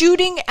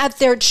shooting at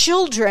their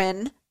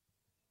children,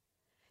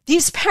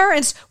 these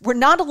parents were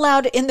not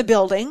allowed in the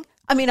building.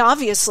 I mean,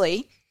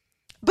 obviously,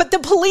 but the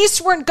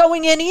police weren't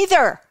going in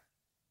either.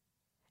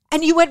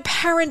 And you had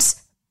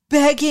parents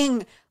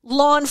begging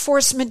law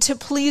enforcement to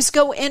please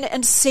go in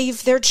and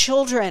save their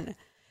children.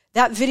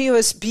 That video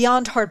is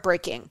beyond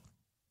heartbreaking.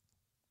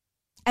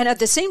 And at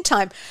the same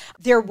time,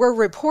 there were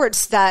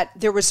reports that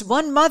there was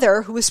one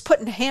mother who was put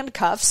in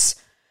handcuffs.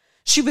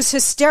 She was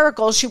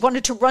hysterical. She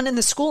wanted to run in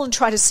the school and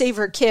try to save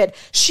her kid.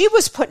 She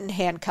was put in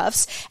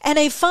handcuffs, and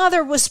a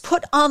father was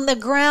put on the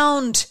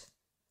ground.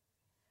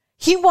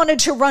 He wanted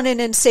to run in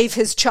and save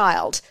his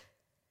child,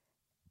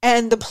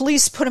 and the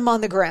police put him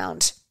on the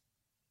ground.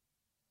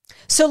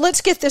 So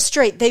let's get this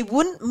straight. They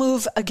wouldn't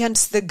move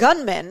against the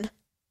gunman,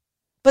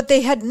 but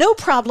they had no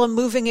problem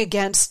moving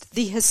against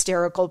the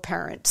hysterical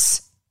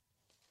parents.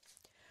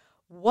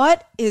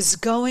 What is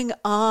going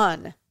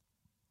on?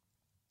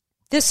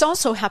 This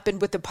also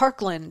happened with the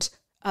Parkland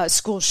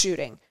school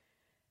shooting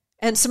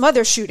and some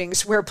other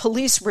shootings where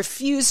police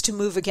refused to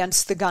move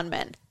against the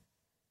gunmen.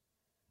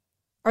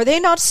 Are they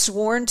not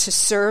sworn to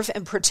serve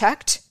and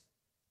protect?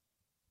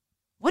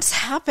 What's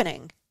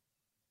happening?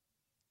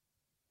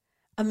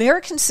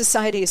 American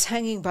society is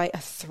hanging by a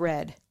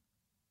thread.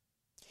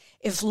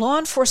 If law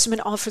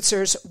enforcement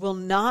officers will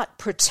not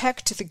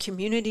protect the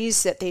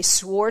communities that they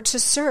swore to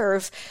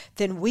serve,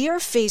 then we are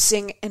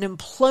facing an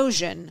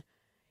implosion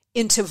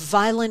into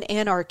violent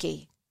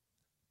anarchy,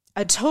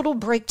 a total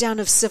breakdown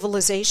of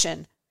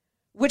civilization,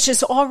 which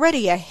is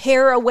already a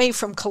hair away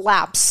from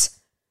collapse.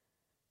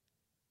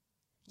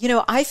 You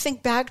know, I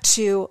think back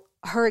to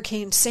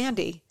Hurricane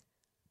Sandy,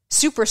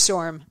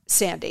 Superstorm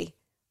Sandy,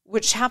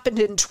 which happened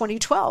in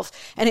 2012,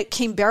 and it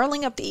came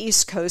barreling up the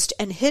East Coast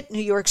and hit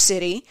New York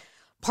City,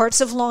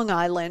 parts of Long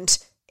Island,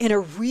 in a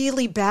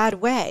really bad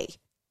way.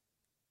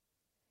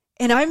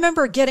 And I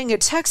remember getting a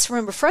text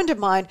from a friend of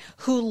mine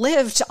who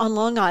lived on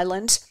Long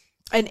Island,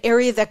 an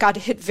area that got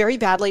hit very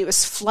badly. It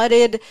was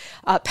flooded,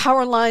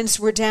 power lines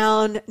were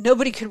down,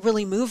 nobody could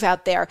really move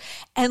out there.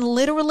 And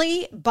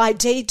literally by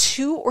day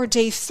 2 or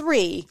day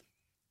 3,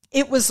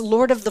 it was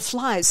Lord of the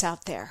Flies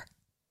out there.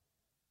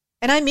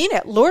 And I mean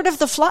it, Lord of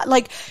the Flies.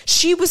 Like,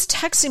 she was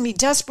texting me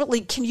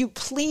desperately, can you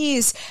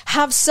please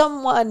have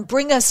someone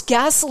bring us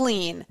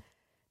gasoline?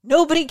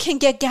 Nobody can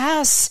get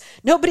gas.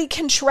 Nobody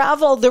can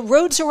travel. The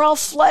roads are all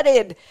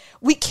flooded.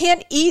 We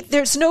can't eat.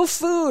 There's no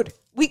food.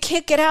 We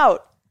can't get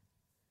out.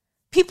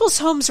 People's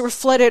homes were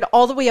flooded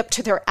all the way up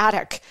to their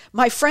attic.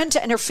 My friend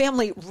and her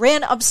family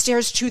ran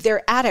upstairs to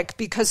their attic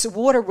because the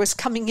water was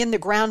coming in the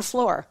ground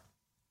floor.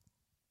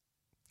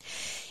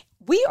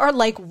 We are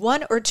like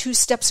 1 or 2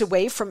 steps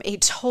away from a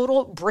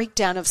total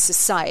breakdown of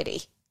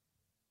society.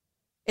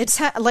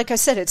 It's like I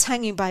said, it's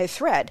hanging by a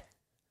thread.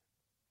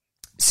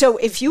 So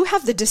if you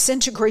have the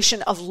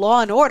disintegration of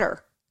law and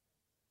order,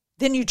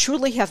 then you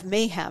truly have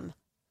mayhem.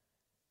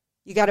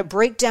 You got a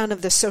breakdown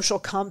of the social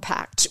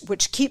compact,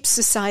 which keeps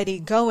society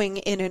going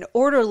in an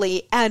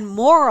orderly and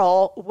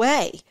moral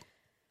way.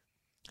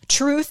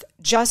 Truth,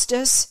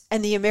 justice,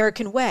 and the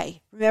American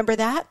way. Remember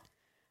that?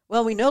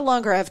 Well, we no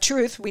longer have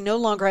truth, we no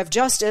longer have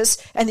justice,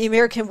 and the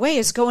American way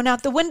is going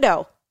out the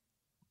window.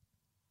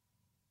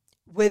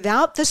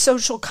 Without the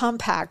social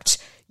compact,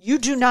 you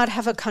do not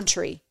have a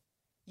country.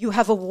 You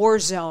have a war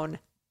zone,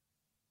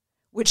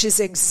 which is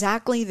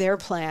exactly their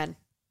plan.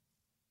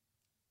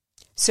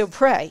 So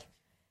pray,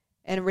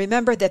 and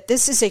remember that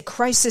this is a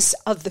crisis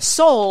of the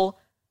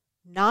soul,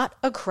 not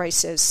a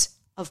crisis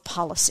of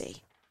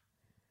policy.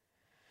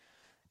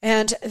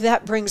 And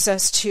that brings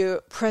us to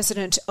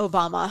President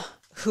Obama,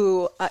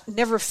 who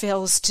never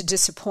fails to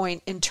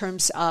disappoint in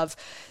terms of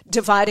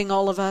dividing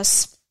all of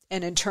us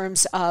and in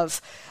terms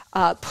of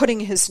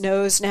putting his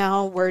nose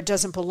now where it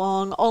doesn't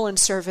belong, all in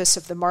service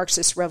of the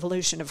Marxist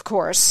revolution, of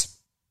course.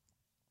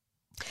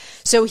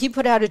 So he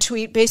put out a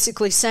tweet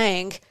basically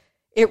saying,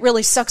 it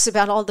really sucks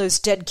about all those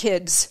dead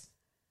kids,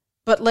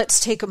 but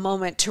let's take a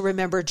moment to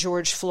remember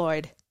George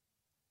Floyd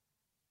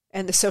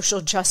and the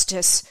social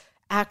justice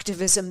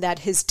activism that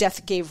his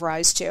death gave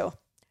rise to.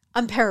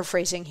 I'm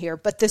paraphrasing here,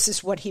 but this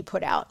is what he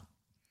put out.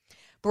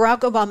 Barack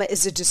Obama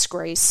is a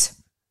disgrace.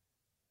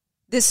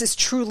 This is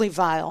truly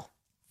vile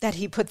that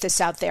he put this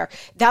out there.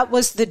 That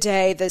was the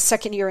day, the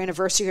 2nd year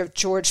anniversary of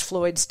George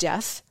Floyd's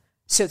death.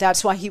 So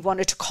that's why he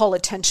wanted to call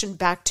attention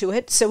back to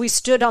it. So he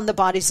stood on the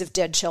bodies of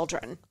dead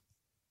children.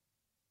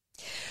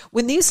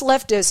 When these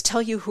leftists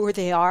tell you who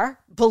they are,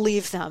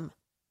 believe them.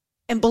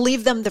 And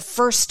believe them the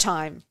first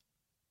time.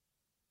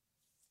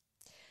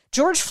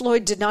 George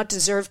Floyd did not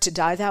deserve to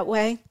die that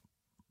way.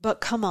 But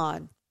come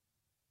on,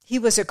 he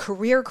was a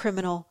career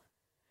criminal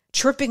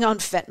tripping on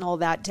fentanyl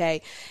that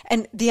day.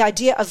 And the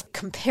idea of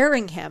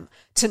comparing him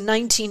to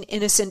 19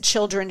 innocent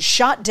children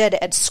shot dead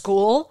at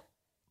school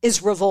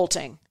is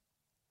revolting.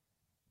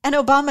 And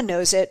Obama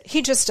knows it.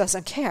 He just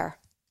doesn't care.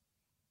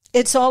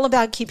 It's all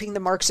about keeping the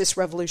Marxist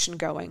revolution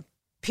going,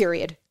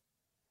 period.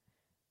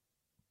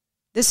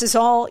 This is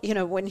all,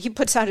 when he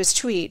puts out his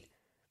tweet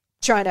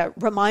trying to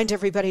remind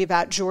everybody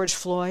about George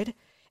Floyd,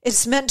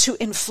 It's meant to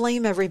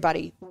inflame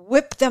everybody,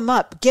 whip them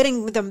up,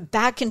 getting them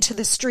back into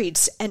the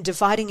streets and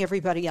dividing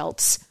everybody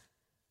else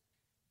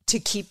to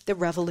keep the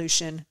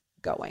revolution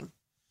going.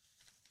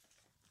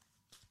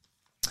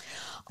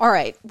 All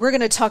right, we're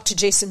going to talk to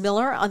Jason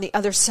Miller on the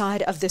other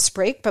side of this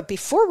break. But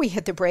before we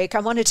hit the break, I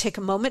want to take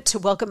a moment to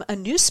welcome a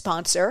new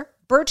sponsor,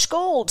 Birch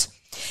Gold.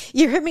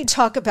 You heard me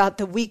talk about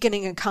the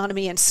weakening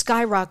economy and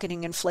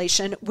skyrocketing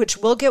inflation, which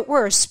will get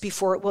worse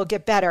before it will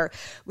get better.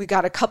 We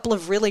got a couple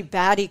of really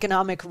bad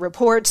economic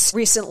reports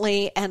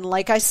recently, and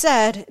like I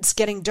said, it's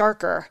getting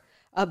darker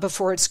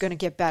before it's going to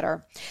get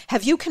better.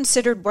 Have you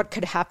considered what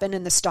could happen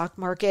in the stock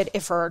market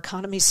if our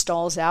economy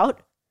stalls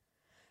out?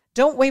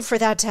 Don't wait for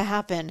that to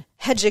happen.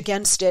 Hedge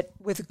against it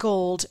with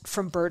gold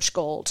from Birch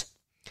Gold.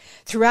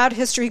 Throughout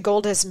history,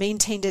 gold has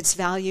maintained its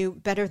value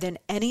better than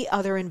any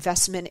other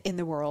investment in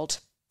the world.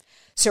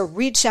 So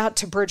reach out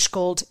to Birch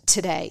Gold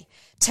today.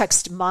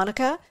 Text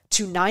Monica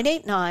to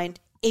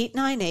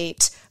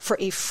 989-898 for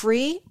a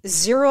free,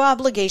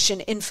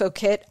 zero-obligation info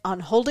kit on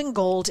holding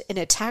gold in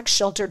a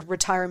tax-sheltered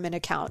retirement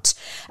account.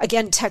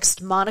 Again,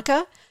 text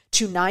Monica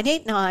to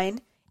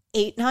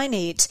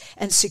 989-898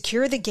 and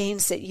secure the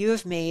gains that you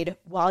have made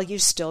while you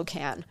still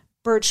can.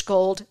 Birch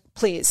Gold,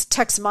 please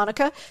text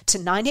Monica to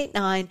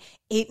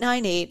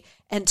 989-898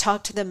 and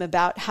talk to them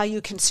about how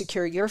you can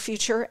secure your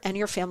future and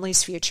your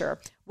family's future.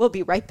 We'll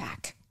be right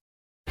back.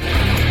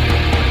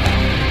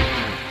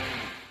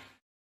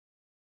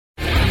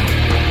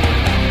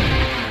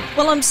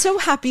 Well, I'm so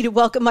happy to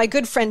welcome my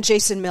good friend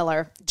Jason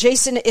Miller.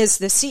 Jason is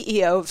the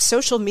CEO of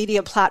social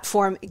media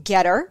platform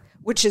Getter,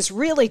 which has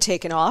really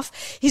taken off.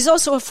 He's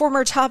also a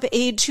former top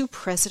aide to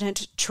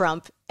President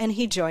Trump, and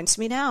he joins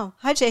me now.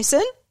 Hi,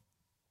 Jason.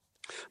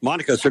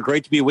 Monica, so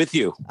great to be with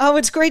you. Oh,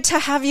 it's great to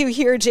have you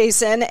here,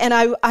 Jason. And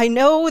I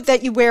know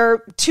that you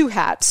wear two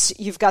hats.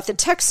 You've got the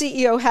tech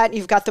CEO hat, and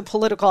you've got the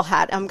political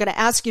hat. I'm going to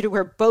ask you to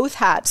wear both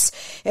hats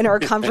in our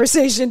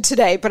conversation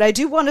today. But I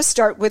do want to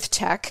start with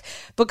tech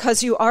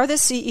because you are the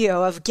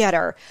CEO of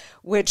Getter,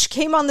 which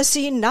came on the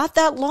scene not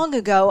that long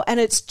ago, and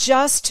it's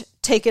just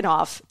taken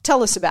off.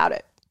 Tell us about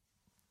it.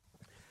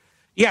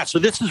 Yeah, so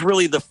this is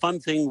really the fun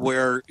thing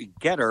where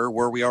Getter,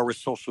 where we are with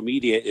social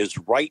media, is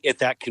right at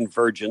that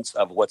convergence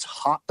of what's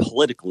hot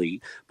politically,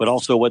 but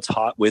also what's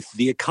hot with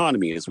the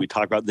economy as we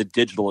talk about the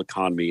digital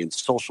economy and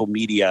social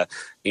media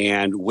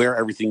and where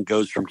everything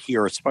goes from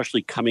here,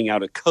 especially coming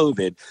out of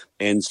COVID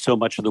and so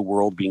much of the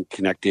world being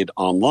connected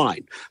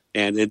online.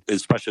 And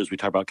especially as we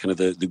talk about kind of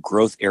the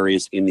growth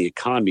areas in the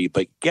economy.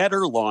 But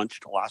Getter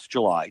launched last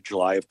July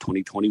of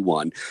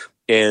 2021.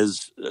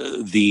 As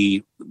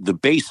the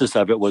basis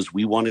of it was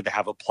we wanted to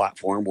have a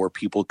platform where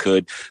people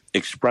could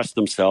express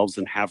themselves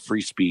and have free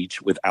speech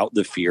without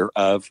the fear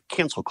of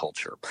cancel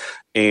culture.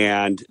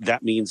 And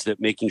that means that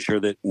making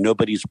sure that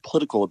nobody's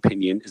political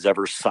opinion is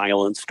ever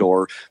silenced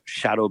or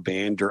shadow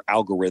banned or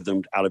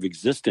algorithmed out of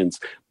existence.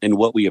 And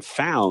what we have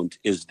found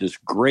is this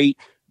great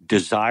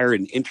desire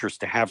and interest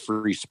to have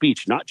free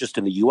speech, not just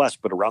in the U.S.,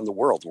 but around the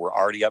world. We're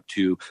already up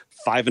to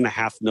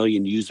 5.5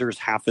 million users,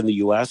 half in the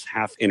U.S.,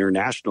 half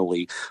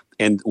internationally.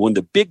 And one of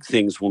the big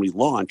things when we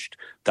launched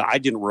that I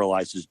didn't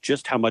realize is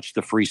just how much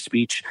the free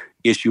speech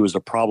issue is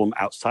a problem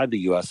outside the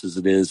U.S. as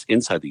it is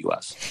inside the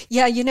U.S.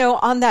 Yeah,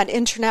 on that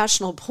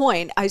international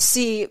point, I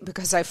see,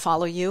 because I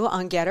follow you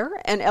on Getter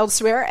and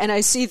elsewhere, and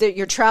I see that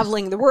you're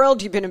traveling the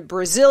world. You've been in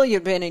Brazil,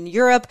 you've been in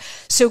Europe.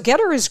 So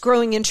Getter is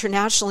growing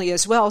internationally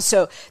as well.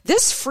 So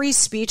this free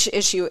speech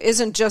issue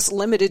isn't just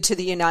limited to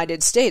the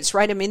United States,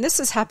 right? I mean, this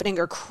is happening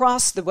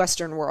across the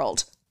Western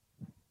world.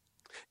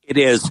 It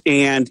is.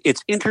 And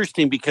it's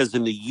interesting because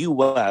in the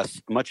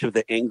U.S., much of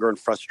the anger and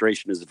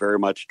frustration is very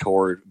much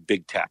toward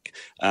big tech.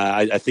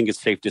 I think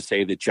it's safe to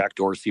say that Jack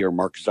Dorsey or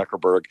Mark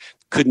Zuckerberg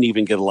couldn't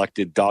even get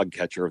elected dog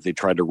catcher if they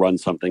tried to run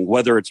something,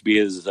 whether it's be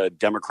as a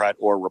Democrat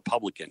or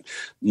Republican.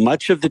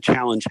 Much of the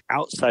challenge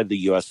outside the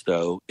U.S.,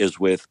 though, is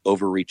with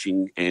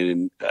overreaching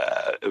and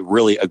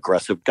really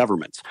aggressive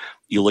governments.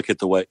 You look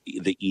at what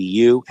the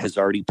EU has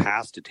already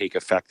passed to take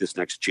effect this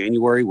next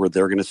January, where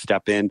they're going to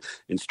step in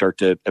and start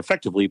to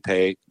effectively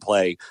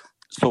play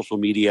social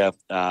media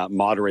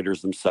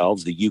moderators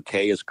themselves. The UK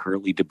is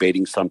currently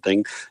debating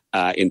something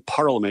in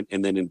Parliament,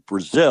 and then in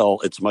Brazil,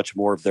 it's much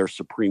more of their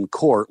Supreme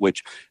Court,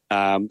 which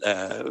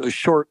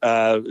short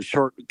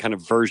kind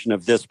of version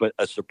of this, but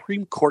a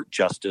Supreme Court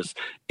justice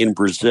in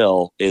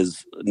Brazil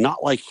is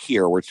not like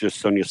here, where it's just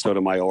Sonia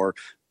Sotomayor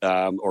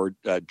or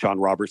John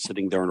Roberts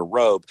sitting there in a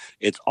robe.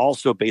 It's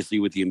also basically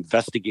with the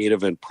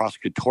investigative and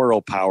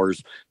prosecutorial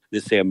powers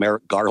that say a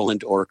Merrick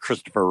Garland or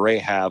Christopher Wray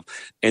have.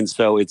 And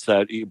so it's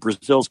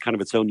Brazil's kind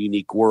of its own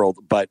unique world.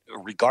 But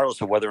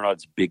regardless of whether or not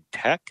it's big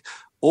tech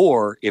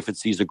or if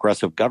it's these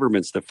aggressive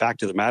governments, the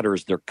fact of the matter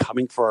is they're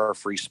coming for our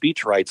free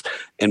speech rights.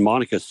 And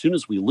Monica, as soon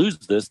as we lose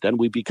this, then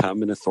we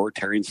become an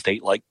authoritarian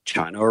state like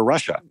China or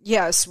Russia.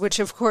 Yes, which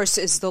of course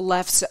is the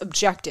left's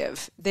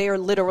objective. They are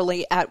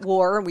literally at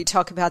war. And we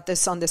talk about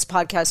this on this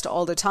podcast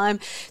all the time.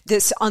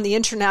 This on the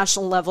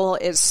international level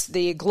is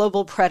the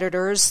global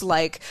predators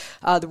like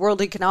the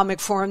World Economic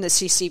Forum, the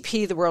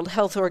CCP, the World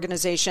Health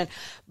Organization.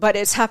 But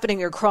it's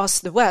happening across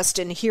the West.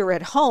 And here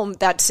at home,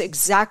 that's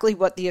exactly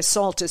what the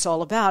assault is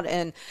all about.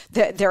 And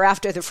they're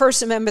after the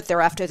First Amendment,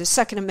 they're after the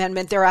Second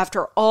Amendment, they're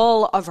after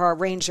all of our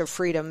range of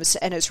freedoms,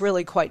 and it's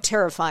really quite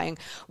terrifying,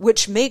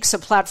 which makes a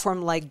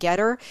platform like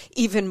Getter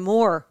even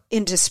more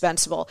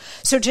indispensable.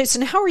 So,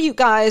 Jason, how are you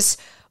guys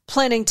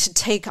planning to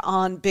take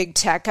on big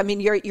tech? I mean,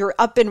 you're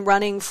up and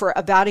running for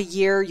about a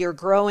year, you're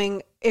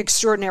growing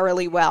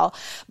extraordinarily well,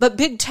 but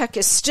big tech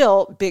is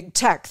still big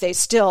tech. They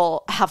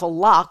still have a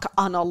lock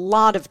on a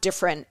lot of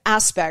different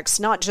aspects,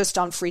 not just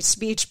on free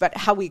speech, but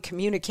how we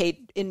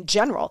communicate in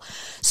general.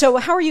 So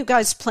how are you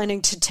guys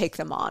planning to take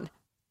them on?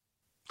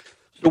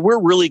 So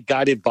we're really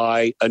guided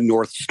by a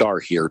North Star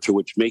here, to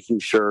which making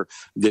sure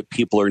that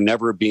people are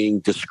never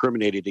being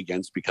discriminated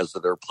against because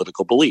of their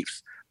political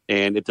beliefs.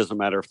 And it doesn't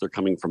matter if they're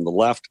coming from the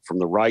left, from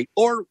the right,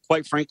 or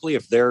quite frankly,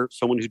 if they're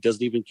someone who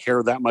doesn't even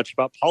care that much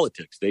about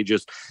politics.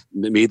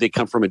 Maybe they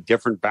come from a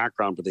different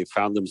background, but they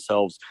found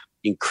themselves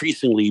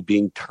increasingly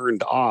being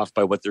turned off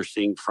by what they're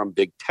seeing from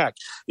big tech.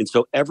 And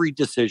so every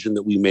decision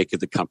that we make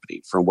at the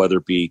company, from whether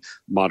it be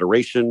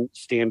moderation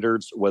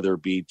standards, whether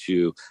it be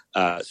to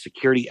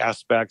security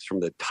aspects, from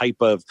the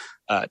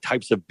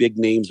types of big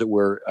names that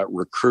we're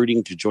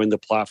recruiting to join the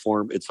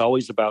platform, it's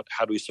always about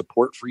how do we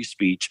support free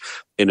speech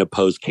and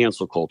oppose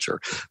cancel culture.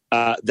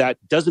 That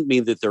doesn't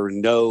mean that there are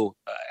no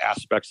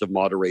aspects of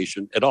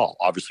moderation at all.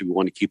 Obviously, we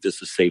want to keep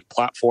this a safe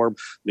platform,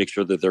 make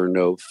sure that there are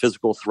no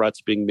physical threats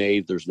being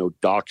made, there's no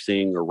doxing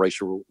or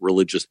racial,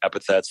 religious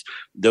epithets,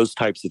 those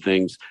types of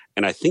things.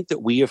 And I think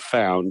that we have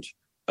found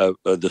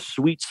the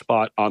sweet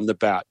spot on the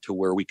bat to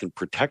where we can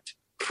protect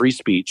free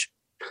speech,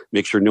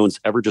 make sure no one's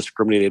ever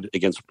discriminated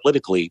against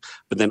politically,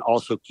 but then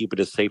also keep it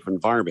a safe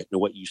environment. And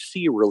what you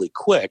see really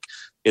quick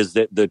is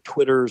that the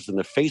Twitters and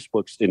the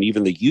Facebooks and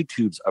even the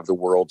YouTubes of the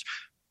world,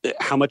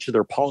 how much of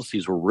their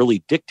policies were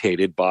really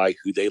dictated by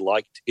who they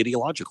liked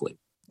ideologically.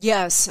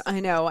 Yes,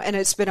 I know. And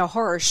it's been a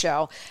horror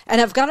show.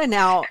 And I've got to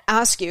now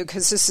ask you,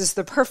 because this is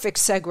the perfect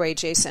segue,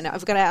 Jason,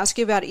 I've got to ask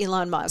you about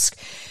Elon Musk,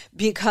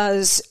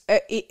 because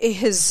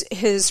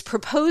his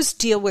proposed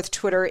deal with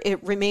Twitter,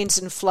 it remains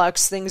in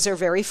flux. Things are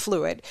very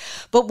fluid.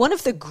 But one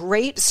of the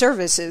great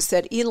services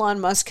that Elon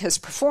Musk has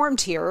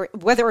performed here,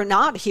 whether or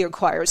not he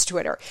acquires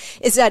Twitter,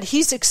 is that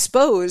he's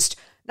exposed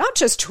not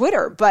just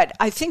Twitter, but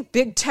I think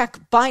big tech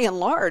by and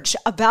large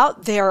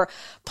about their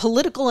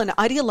political and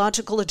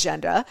ideological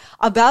agenda,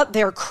 about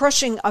their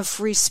crushing of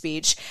free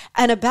speech,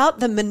 and about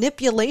the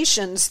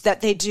manipulations that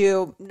they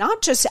do,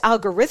 not just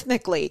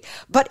algorithmically,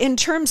 but in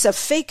terms of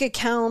fake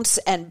accounts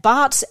and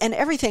bots and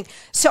everything.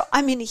 So,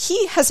 I mean,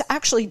 he has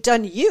actually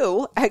done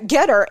you at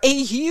Getter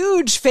a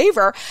huge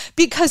favor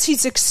because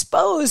he's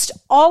exposed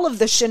all of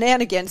the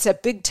shenanigans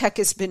that big tech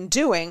has been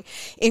doing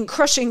in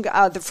crushing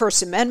the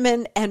First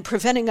Amendment and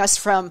preventing us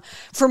from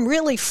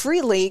really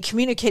freely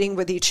communicating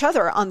with each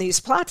other on these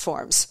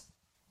platforms.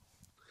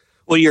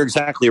 Well, you're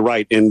exactly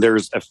right. And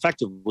there's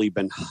effectively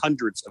been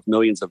hundreds of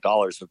millions of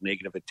dollars of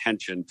negative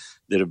attention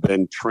that have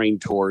been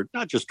trained toward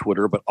not just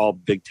Twitter, but all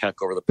big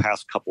tech over the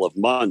past couple of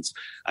months.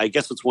 I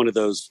guess it's one of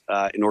those,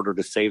 in order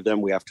to save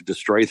them, we have to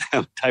destroy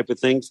them type of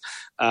things.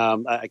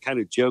 I kind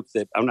of joke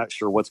that I'm not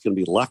sure what's going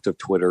to be left of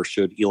Twitter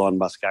should Elon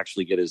Musk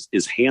actually get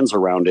his hands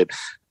around it.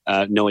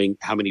 Knowing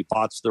how many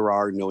bots there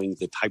are, knowing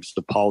the types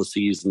of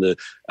policies and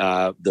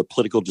the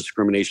political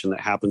discrimination that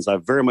happens.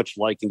 I've very much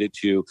likened it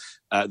to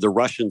the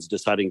Russians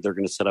deciding they're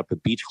going to set up a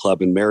beach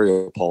club in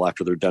Mariupol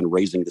after they're done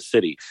razing the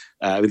city.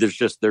 I mean,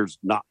 there's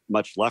not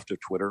much left of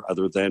Twitter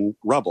other than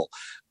rubble.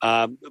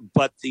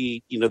 But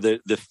the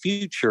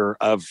future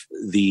of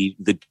the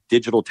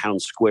digital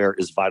town square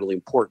is vitally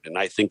important, and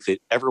I think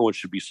that everyone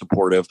should be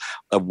supportive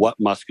of what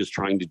Musk is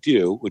trying to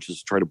do, which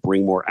is try to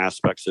bring more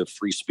aspects of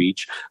free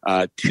speech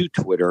to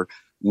Twitter.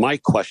 My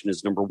question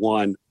is, number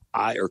one,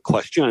 I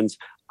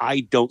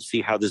don't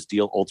see how this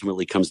deal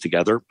ultimately comes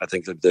together. I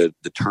think that the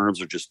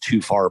terms are just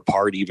too far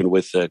apart, even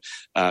with the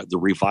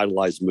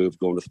revitalized move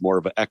going with more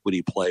of an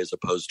equity play as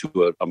opposed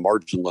to a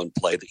margin loan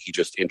play that he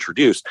just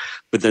introduced.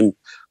 But then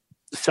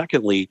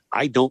secondly,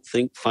 I don't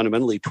think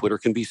fundamentally Twitter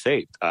can be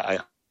saved.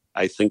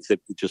 I think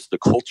that just the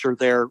culture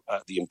there,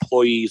 the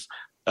employees,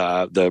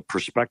 the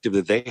perspective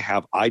that they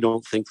have, I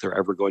don't think they're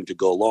ever going to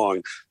go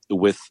along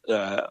with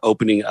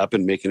opening up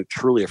and making it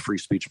truly a free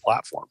speech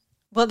platform.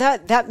 Well,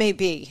 that may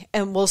be,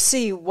 and we'll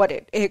see what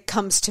it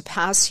comes to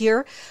pass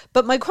here.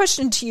 But my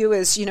question to you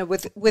is,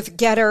 with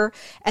Getter,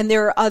 and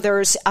there are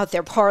others out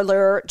there,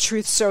 Parler,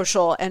 Truth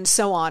Social, and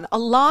so on, a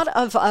lot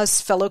of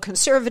us fellow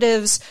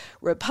conservatives,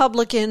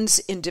 Republicans,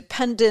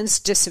 independents,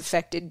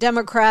 disaffected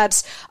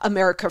Democrats,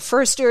 America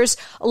Firsters,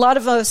 a lot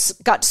of us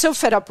got so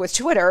fed up with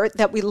Twitter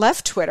that we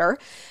left Twitter.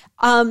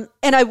 And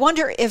I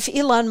wonder if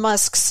Elon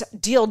Musk's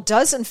deal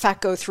does in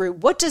fact go through,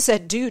 what does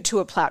that do to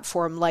a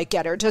platform like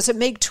Getter? Does it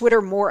make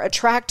Twitter more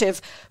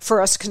attractive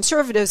for us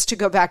conservatives to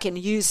go back and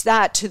use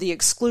that to the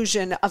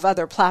exclusion of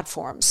other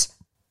platforms?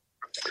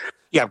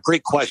 Yeah,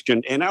 great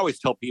question. And I always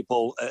tell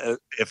people,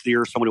 if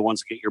you're someone who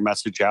wants to get your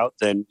message out,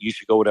 then you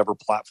should go whatever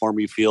platform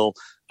you feel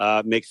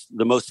makes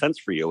the most sense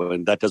for you.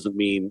 And that doesn't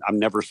mean I'm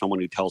never someone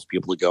who tells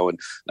people to go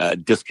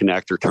and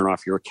disconnect or turn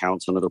off your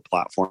accounts on other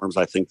platforms.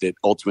 I think that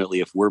ultimately,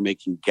 if we're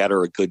making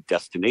Getter a good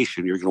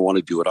destination, you're going to want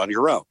to do it on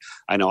your own.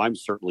 I know I'm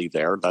certainly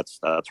there. That's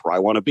where I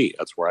want to be.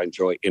 That's where I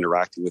enjoy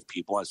interacting with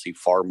people. I see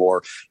far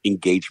more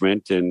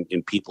engagement in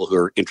people who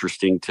are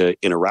interesting to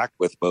interact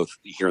with, both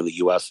here in the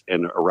U.S.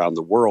 and around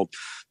the world.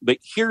 But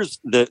here's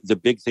the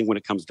big thing when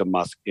it comes to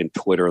Musk and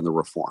Twitter and the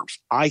reforms.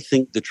 I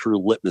think the true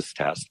litmus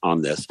test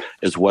on this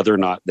is whether or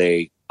not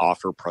they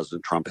offer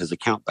President Trump his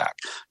account back.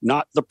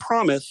 Not the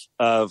promise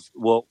of,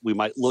 well, we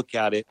might look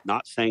at it,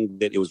 not saying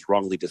that it was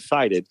wrongly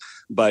decided,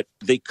 but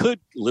they could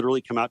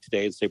literally come out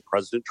today and say,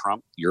 President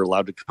Trump, you're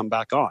allowed to come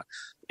back on.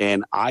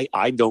 And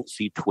I don't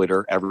see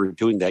Twitter ever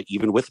doing that,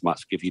 even with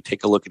Musk. If you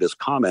take a look at his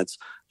comments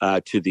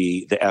to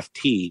the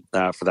FT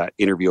for that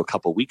interview a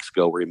couple of weeks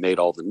ago where he made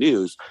all the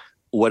news,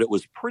 what it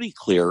was pretty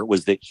clear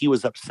was that he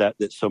was upset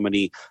that so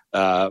many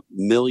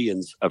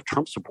millions of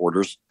Trump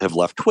supporters have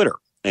left Twitter.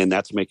 And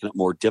that's making it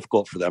more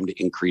difficult for them to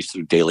increase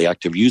their daily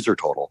active user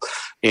total.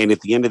 And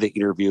at the end of the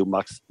interview,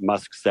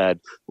 Musk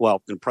said,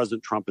 well, and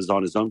President Trump is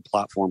on his own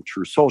platform,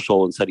 True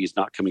Social, and said he's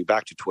not coming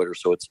back to Twitter.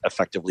 So it's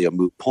effectively a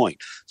moot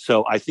point.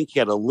 So I think he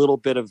had a little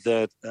bit of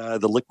the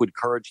liquid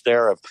courage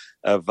there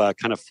of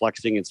kind of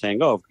flexing and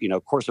saying, oh,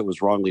 of course it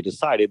was wrongly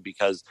decided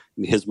because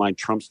in his mind,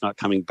 Trump's not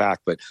coming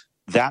back. But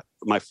that,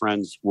 my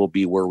friends, will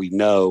be where we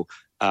know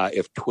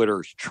if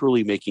Twitter is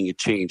truly making a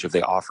change, if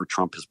they offer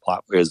Trump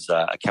his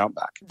account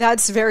back.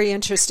 That's very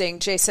interesting,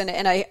 Jason.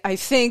 And I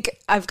think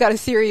I've got a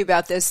theory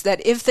about this,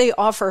 that if they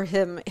offer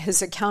him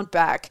his account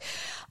back,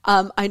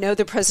 I know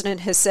the president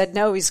has said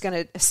no, he's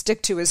going to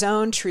stick to his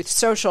own Truth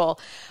Social,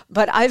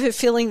 but I have a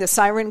feeling the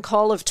siren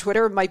call of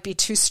Twitter might be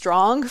too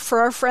strong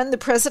for our friend, the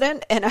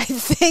president. And I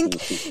think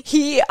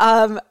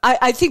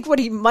I think what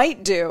he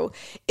might do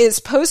is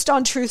post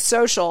on Truth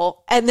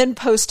Social and then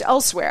post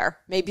elsewhere,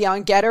 maybe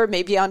on Getter,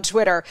 maybe on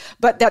Twitter,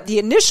 but that the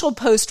initial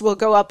post will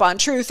go up on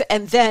Truth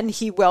and then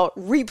he will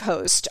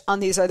repost on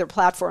these other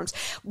platforms.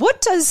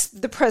 What does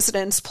the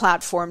president's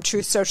platform,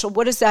 Truth Social,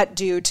 what does that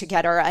do to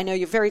Getter? I know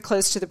you're very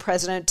close to the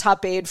president,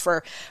 top aide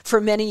for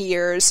many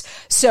years.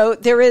 So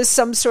there is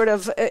some sort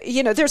of,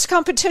 there's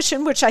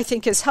competition, which I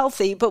think is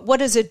healthy, but what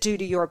does it do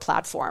to your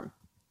platform?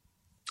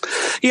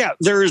 Yeah,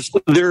 there's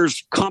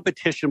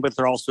competition, but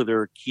there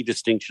are key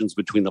distinctions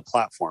between the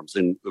platforms.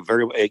 And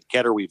at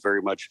Getter, we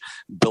very much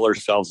bill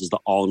ourselves as the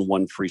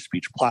all-in-one free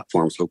speech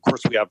platform. So, of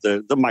course, we have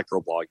the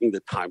microblogging, the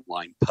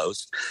timeline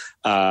posts.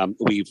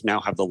 We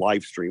now have the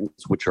live streams,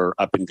 which are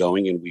up and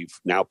going, and we've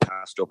now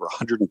passed over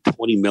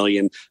 120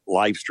 million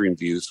live stream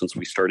views since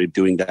we started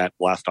doing that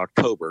last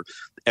October.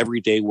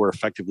 Every day, we're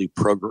effectively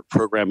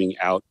programming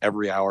out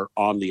every hour,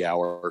 on the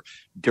hour,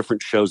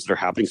 different shows that are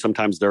happening.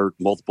 Sometimes there are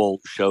multiple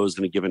shows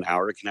in a given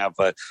hour. It can have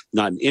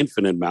not an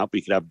infinite amount, but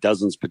you could have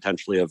dozens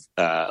potentially of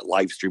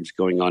live streams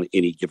going on at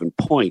any given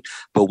point.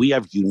 But we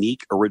have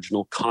unique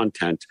original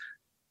content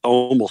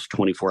almost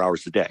 24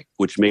 hours a day,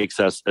 which makes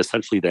us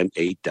essentially then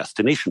a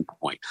destination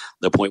point,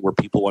 the point where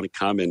people want to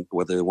come and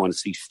whether they want to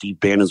see Steve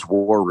Bannon's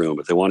War Room,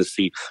 if they want to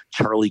see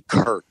Charlie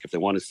Kirk, if they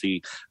want to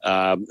see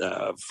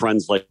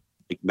friends like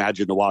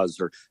Majid Nawaz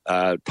or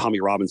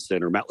Tommy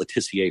Robinson or Matt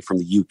Letitia from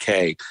the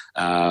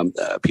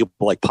UK, people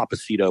like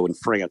Papacito in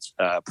France,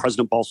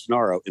 President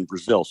Bolsonaro in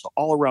Brazil. So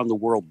all around the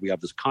world, we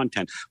have this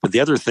content. But the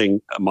other thing,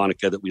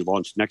 Monica, that we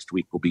launch next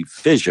week will be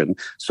Vision.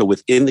 So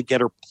within the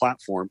Getter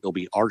platform, it'll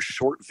be our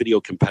short video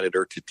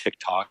competitor to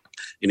TikTok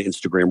and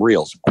Instagram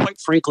Reels. Quite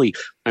frankly,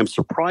 I'm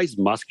surprised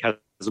Musk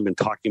hasn't been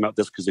talking about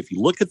this, because if you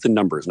look at the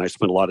numbers, and I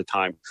spent a lot of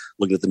time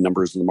looking at the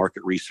numbers and the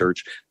market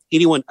research,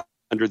 anyone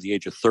under the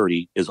age of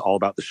 30 is all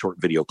about the short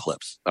video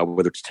clips,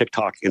 whether it's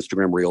TikTok,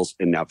 Instagram Reels,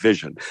 and now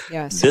Vision.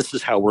 Yes. This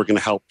is how we're going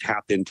to help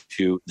tap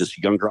into this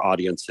younger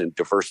audience and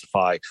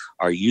diversify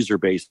our user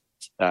base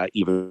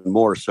even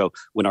more. So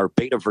when our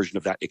beta version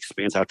of that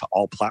expands out to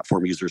all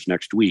platform users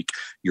next week,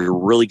 you're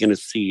really going to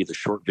see the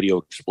short video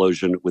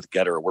explosion with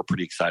Getter. We're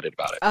pretty excited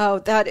about it. Oh,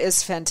 that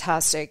is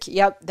fantastic.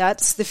 Yep,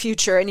 that's the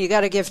future. And you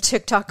got to give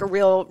TikTok a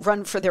real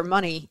run for their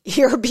money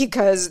here,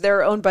 because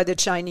they're owned by the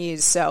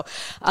Chinese. So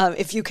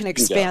if you can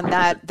expand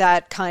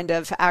that kind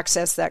of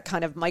access, that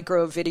kind of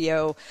micro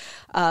video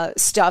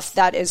stuff,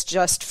 that is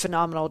just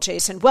phenomenal,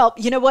 Jason. Well,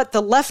 you know what?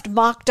 The left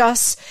mocked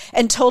us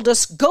and told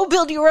us, go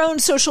build your own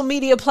social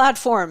media platforms.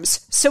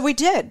 So we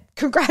did.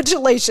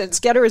 Congratulations.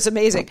 Getter is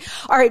amazing.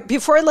 All right.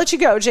 Before I let you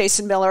go,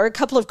 Jason Miller, a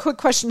couple of quick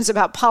questions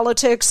about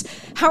politics.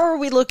 How are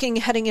we looking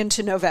heading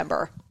into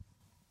November?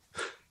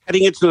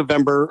 Heading into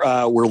November,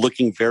 we're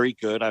looking very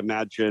good. I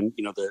imagine,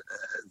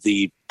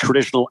 the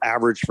traditional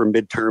average for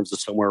midterms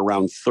is somewhere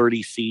around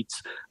 30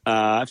 seats.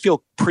 I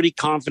feel pretty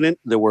confident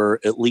that we're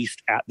at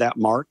least at that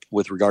mark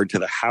with regard to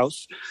the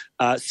House.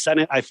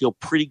 Senate, I feel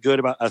pretty good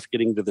about us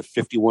getting to the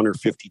 51 or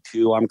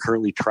 52. I'm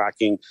currently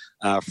tracking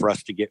for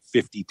us to get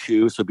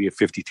 52, so it'd be a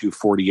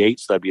 52-48.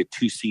 So that'd be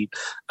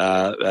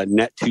a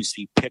net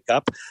two-seat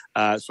pickup.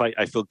 So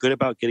I feel good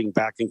about getting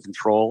back in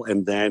control,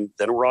 and then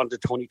we're on to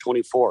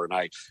 2024.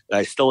 And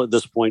I still at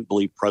this point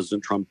believe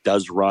President Trump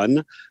does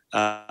run.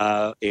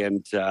 I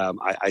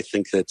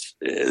think that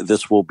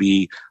this will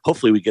be,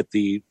 hopefully we get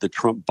the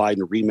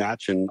Trump-Biden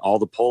rematch, and all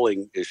the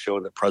polling is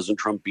showing that President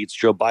Trump beats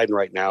Joe Biden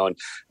right now. And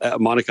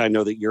Monica, I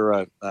know that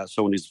you're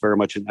someone who's very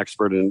much an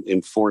expert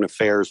in foreign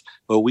affairs,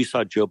 but we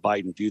saw Joe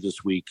Biden do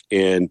this week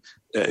in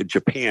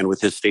Japan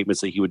with his statements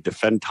that he would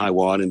defend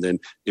Taiwan, and then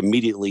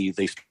immediately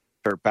they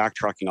start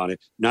backtracking on it.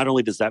 Not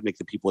only does that make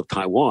the people of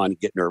Taiwan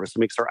get nervous, it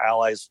makes our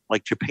allies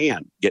like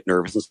Japan get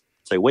nervous and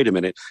say, wait a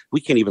minute, we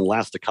can't even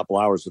last a couple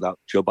hours without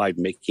Joe Biden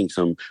making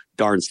some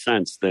darn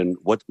sense. Then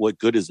what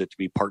good is it to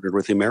be partnered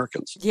with the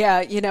Americans?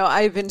 Yeah,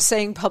 I've been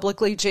saying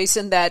publicly,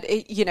 Jason, that,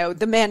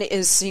 the man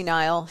is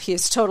senile. He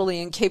is totally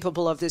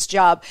incapable of this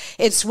job.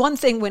 It's one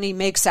thing when he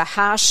makes a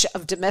hash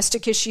of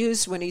domestic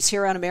issues when he's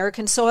here on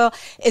American soil.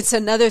 It's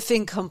another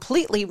thing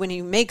completely when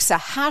he makes a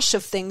hash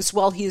of things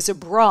while he's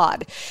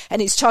abroad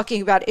and he's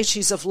talking about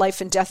issues of life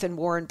and death and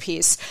war and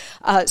peace.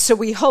 So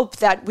we hope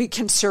that we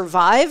can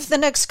survive the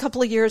next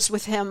couple of years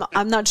with him.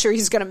 I'm not sure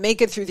he's going to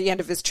make it through the end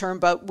of his term,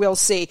 but we'll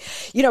see.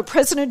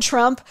 President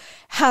Trump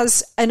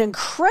has a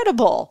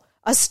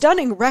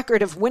stunning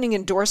record of winning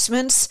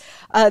endorsements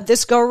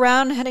this go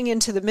around heading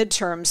into the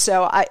midterm.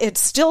 So it's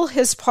still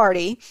his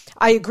party.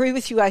 I agree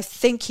with you. I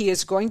think he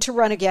is going to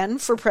run again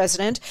for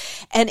president.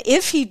 And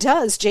if he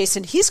does,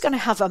 Jason, he's going to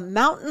have a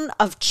mountain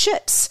of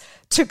chits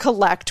to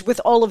collect with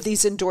all of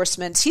these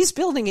endorsements. He's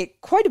building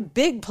quite a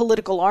big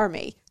political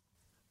army.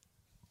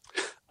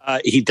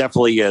 He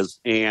definitely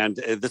is. And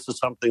this is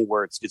something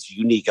where it's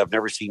unique. I've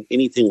never seen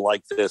anything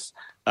like this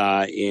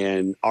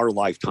in our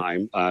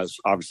lifetime.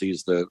 Obviously,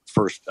 he's the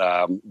first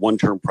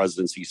one-term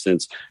presidency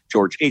since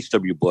George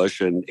H.W. Bush.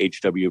 And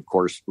H.W., of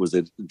course, was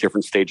at a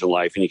different stage in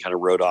life, and he kind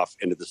of rode off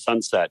into the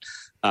sunset.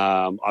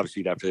 Obviously,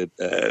 you'd have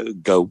to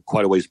go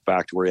quite a ways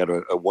back to where he had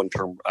a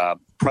one-term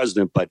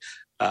president. But,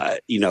 I've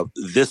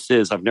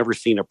never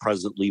seen a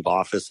president leave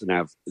office and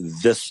have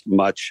this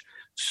much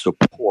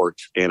support,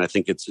 and I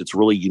think it's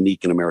really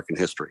unique in American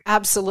history.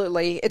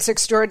 Absolutely. It's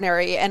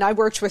extraordinary. And I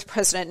worked with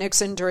President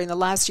Nixon during the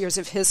last years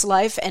of his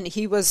life, and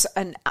he was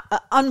an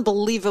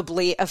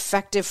unbelievably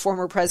effective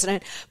former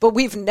president, but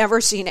we've never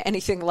seen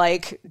anything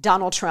like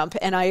Donald Trump,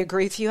 and I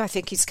agree with you. I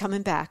think he's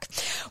coming back.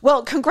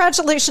 Well,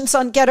 congratulations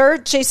on Getter.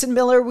 Jason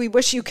Miller, we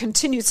wish you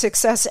continued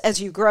success as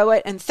you grow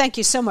it, and thank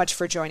you so much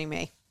for joining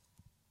me.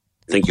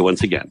 Thank you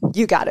once again.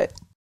 You got it.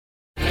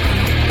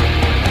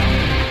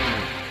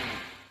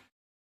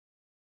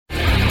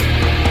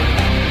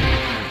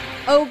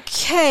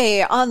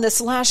 Okay, on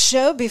this last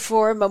show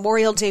before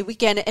Memorial Day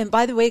weekend, and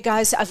by the way,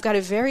 guys, I've got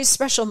a very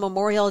special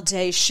Memorial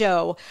Day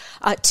show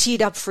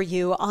teed up for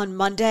you on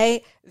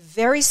Monday.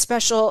 Very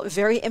special,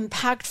 very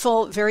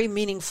impactful, very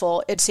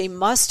meaningful. It's a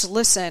must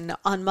listen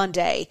on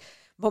Monday,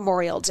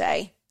 Memorial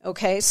Day.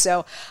 Okay,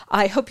 so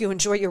I hope you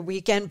enjoy your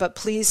weekend, but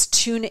please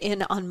tune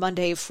in on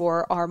Monday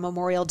for our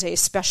Memorial Day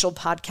special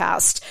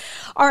podcast.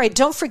 All right,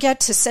 don't forget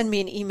to send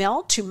me an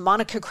email to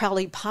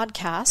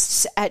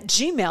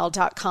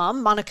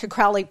monicacrowleypodcasts@gmail.com,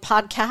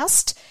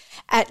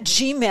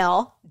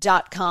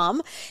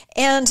 monicacrowleypodcast@gmail.com.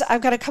 And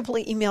I've got a couple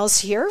of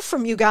emails here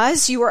from you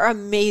guys. You are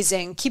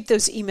amazing. Keep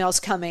those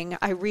emails coming.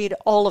 I read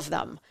all of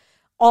them.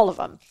 All of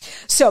them.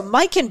 So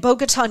Mike in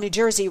Bogota, New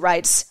Jersey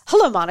writes,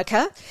 "Hello,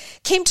 Monica.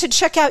 Came to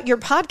check out your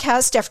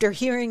podcast after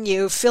hearing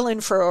you fill in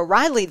for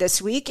O'Reilly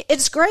this week.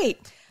 It's great.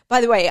 By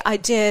the way,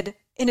 in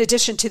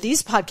addition to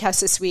these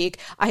podcasts this week,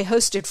 I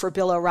hosted for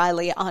Bill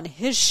O'Reilly on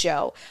his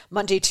show,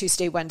 Monday,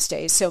 Tuesday,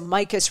 Wednesday. So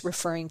Mike is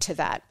referring to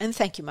that. And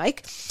thank you,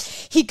 Mike.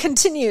 He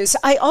continues,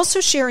 I also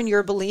share in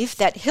your belief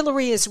that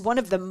Hillary is one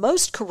of the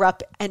most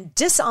corrupt and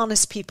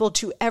dishonest people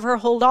to ever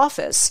hold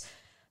office.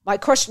 My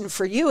question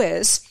for you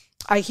is,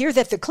 I hear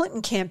that the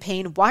Clinton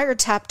campaign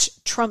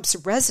wiretapped Trump's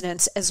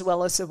residence as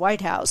well as the White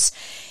House.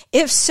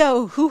 If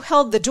so, who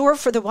held the door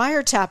for the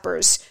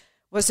wiretappers?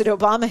 Was it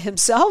Obama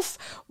himself?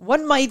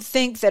 One might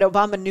think that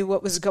Obama knew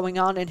what was going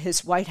on in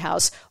his White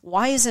House.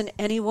 Why isn't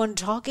anyone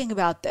talking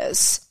about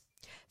this?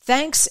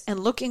 Thanks,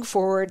 and looking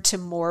forward to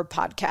more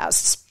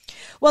podcasts."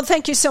 Well,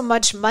 thank you so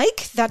much,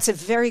 Mike. That's a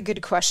very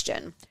good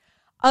question.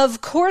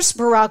 Of course,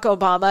 Barack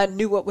Obama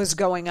knew what was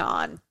going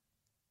on.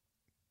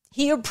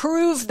 He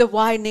approved the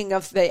widening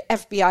of the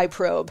FBI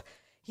probe.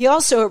 He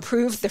also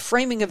approved the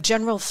framing of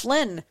General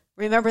Flynn.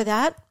 Remember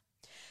that?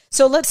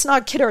 So let's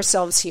not kid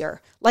ourselves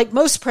here. Like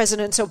most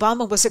presidents,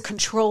 Obama was a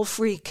control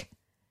freak.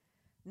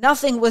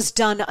 Nothing was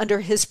done under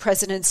his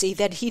presidency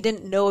that he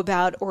didn't know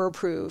about or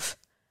approve.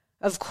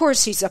 Of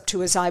course he's up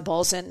to his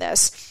eyeballs in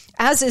this,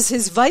 as is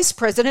his vice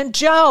president,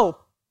 Joe.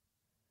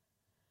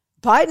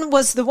 Biden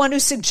was the one who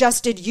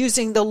suggested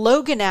using the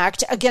Logan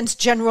Act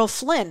against General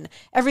Flynn.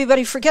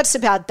 Everybody forgets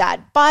about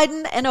that.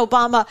 Biden and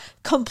Obama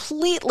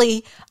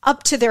completely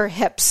up to their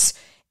hips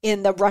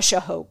in the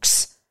Russia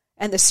hoax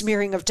and the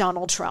smearing of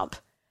Donald Trump.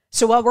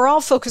 So while we're all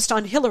focused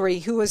on Hillary,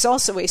 who is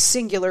also a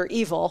singular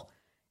evil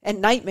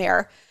and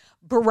nightmare,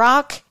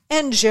 Barack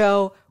and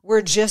Joe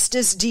were just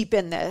as deep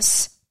in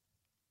this.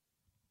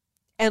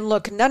 And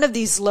look, none of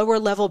these lower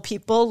level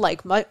people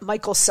like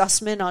Michael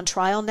Sussman on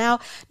trial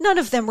now, none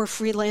of them were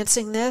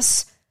freelancing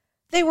this.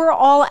 They were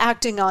all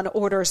acting on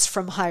orders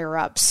from higher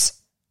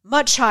ups,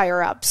 much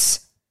higher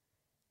ups.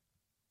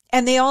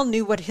 And they all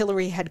knew what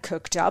Hillary had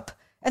cooked up,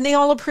 and they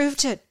all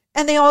approved it,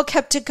 and they all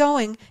kept it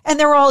going, and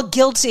they're all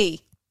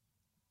guilty.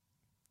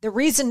 The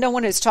reason no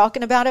one is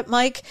talking about it,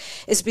 Mike,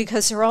 is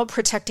because they're all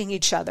protecting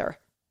each other,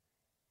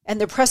 and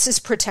the press is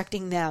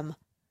protecting them.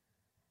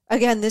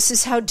 Again, this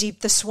is how deep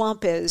the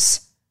swamp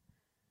is.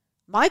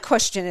 My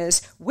question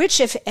is, which,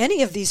 if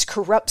any, of these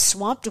corrupt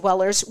swamp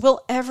dwellers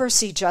will ever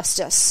see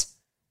justice?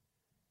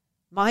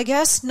 My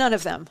guess, none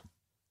of them.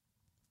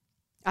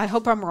 I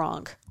hope I'm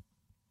wrong.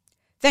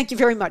 Thank you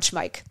very much,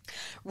 Mike.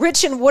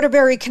 Rich in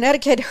Waterbury,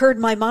 Connecticut, heard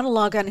my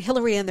monologue on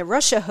Hillary and the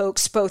Russia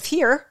hoax both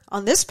here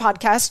on this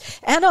podcast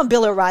and on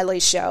Bill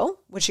O'Reilly's show,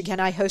 which again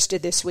I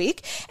hosted this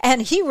week.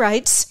 And he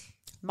writes,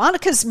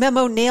 Monica's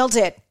memo nailed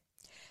it.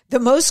 The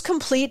most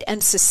complete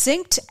and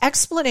succinct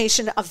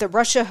explanation of the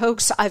Russia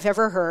hoax I've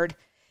ever heard.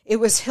 It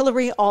was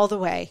Hillary all the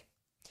way.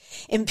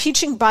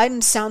 Impeaching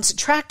Biden sounds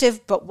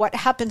attractive, but what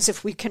happens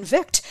if we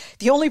convict?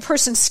 The only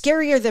person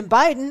scarier than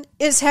Biden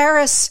is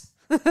Harris.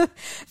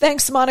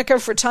 Thanks, Monica,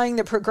 for tying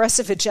the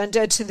progressive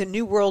agenda to the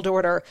New World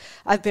Order.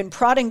 I've been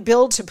prodding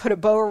Bill to put a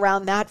bow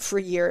around that for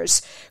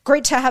years.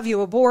 Great to have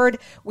you aboard.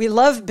 We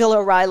love Bill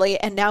O'Reilly,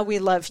 and now we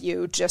love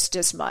you just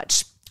as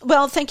much.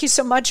 Well, thank you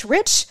so much,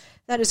 Rich.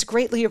 That is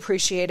greatly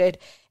appreciated,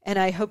 and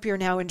I hope you're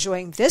now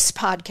enjoying this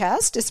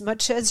podcast as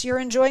much as you're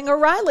enjoying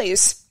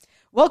O'Reilly's.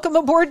 Welcome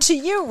aboard to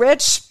you,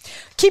 Rich.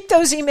 Keep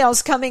those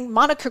emails coming,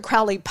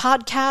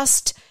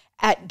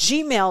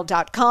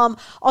 monicacrowleypodcast@gmail.com.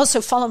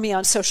 Also follow me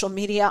on social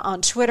media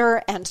on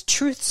Twitter and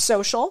Truth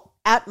Social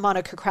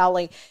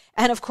 @MonicaCrowley.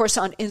 And of course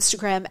on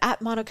Instagram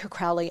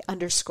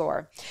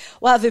 @MonicaCrowley_.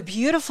 Well, have a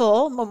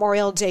beautiful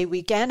Memorial Day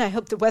weekend. I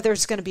hope the weather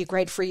is going to be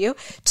great for you.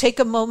 Take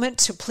a moment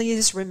to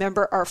please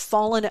remember our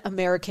fallen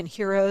American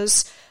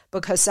heroes,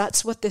 because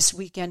that's what this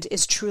weekend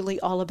is truly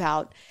all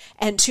about.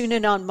 And tune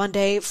in on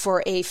Monday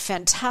for a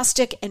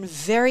fantastic and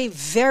very,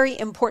 very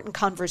important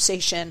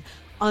conversation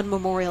on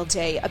Memorial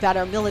Day about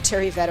our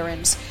military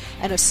veterans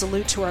and a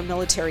salute to our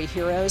military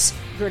heroes.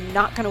 You're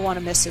not going to want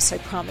to miss this, I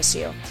promise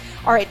you.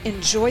 All right,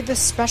 enjoy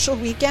this special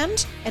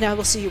weekend, and I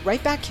will see you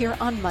right back here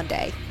on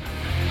Monday.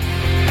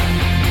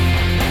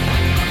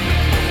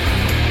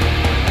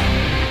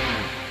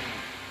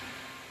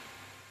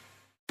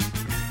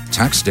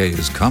 Tax day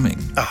is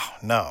coming. Oh,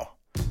 no.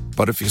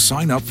 But if you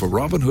sign up for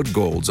Robinhood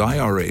Gold's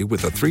IRA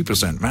with a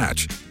 3%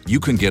 match, you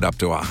can get up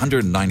to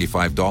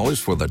 $195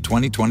 for the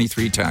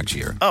 2023 tax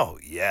year. Oh,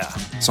 yeah.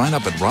 Sign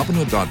up at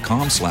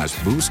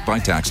Robinhood.com/boost by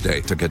tax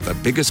day to get the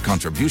biggest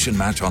contribution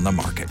match on the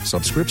market.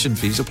 Subscription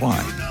fees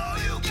apply.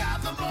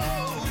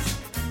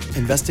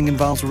 Investing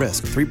involves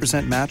risk.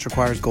 3% match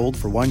requires gold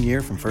for 1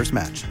 year from first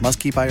match. Must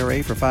keep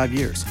IRA for 5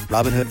 years.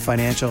 Robinhood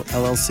Financial,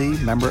 LLC,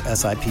 member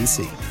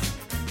SIPC.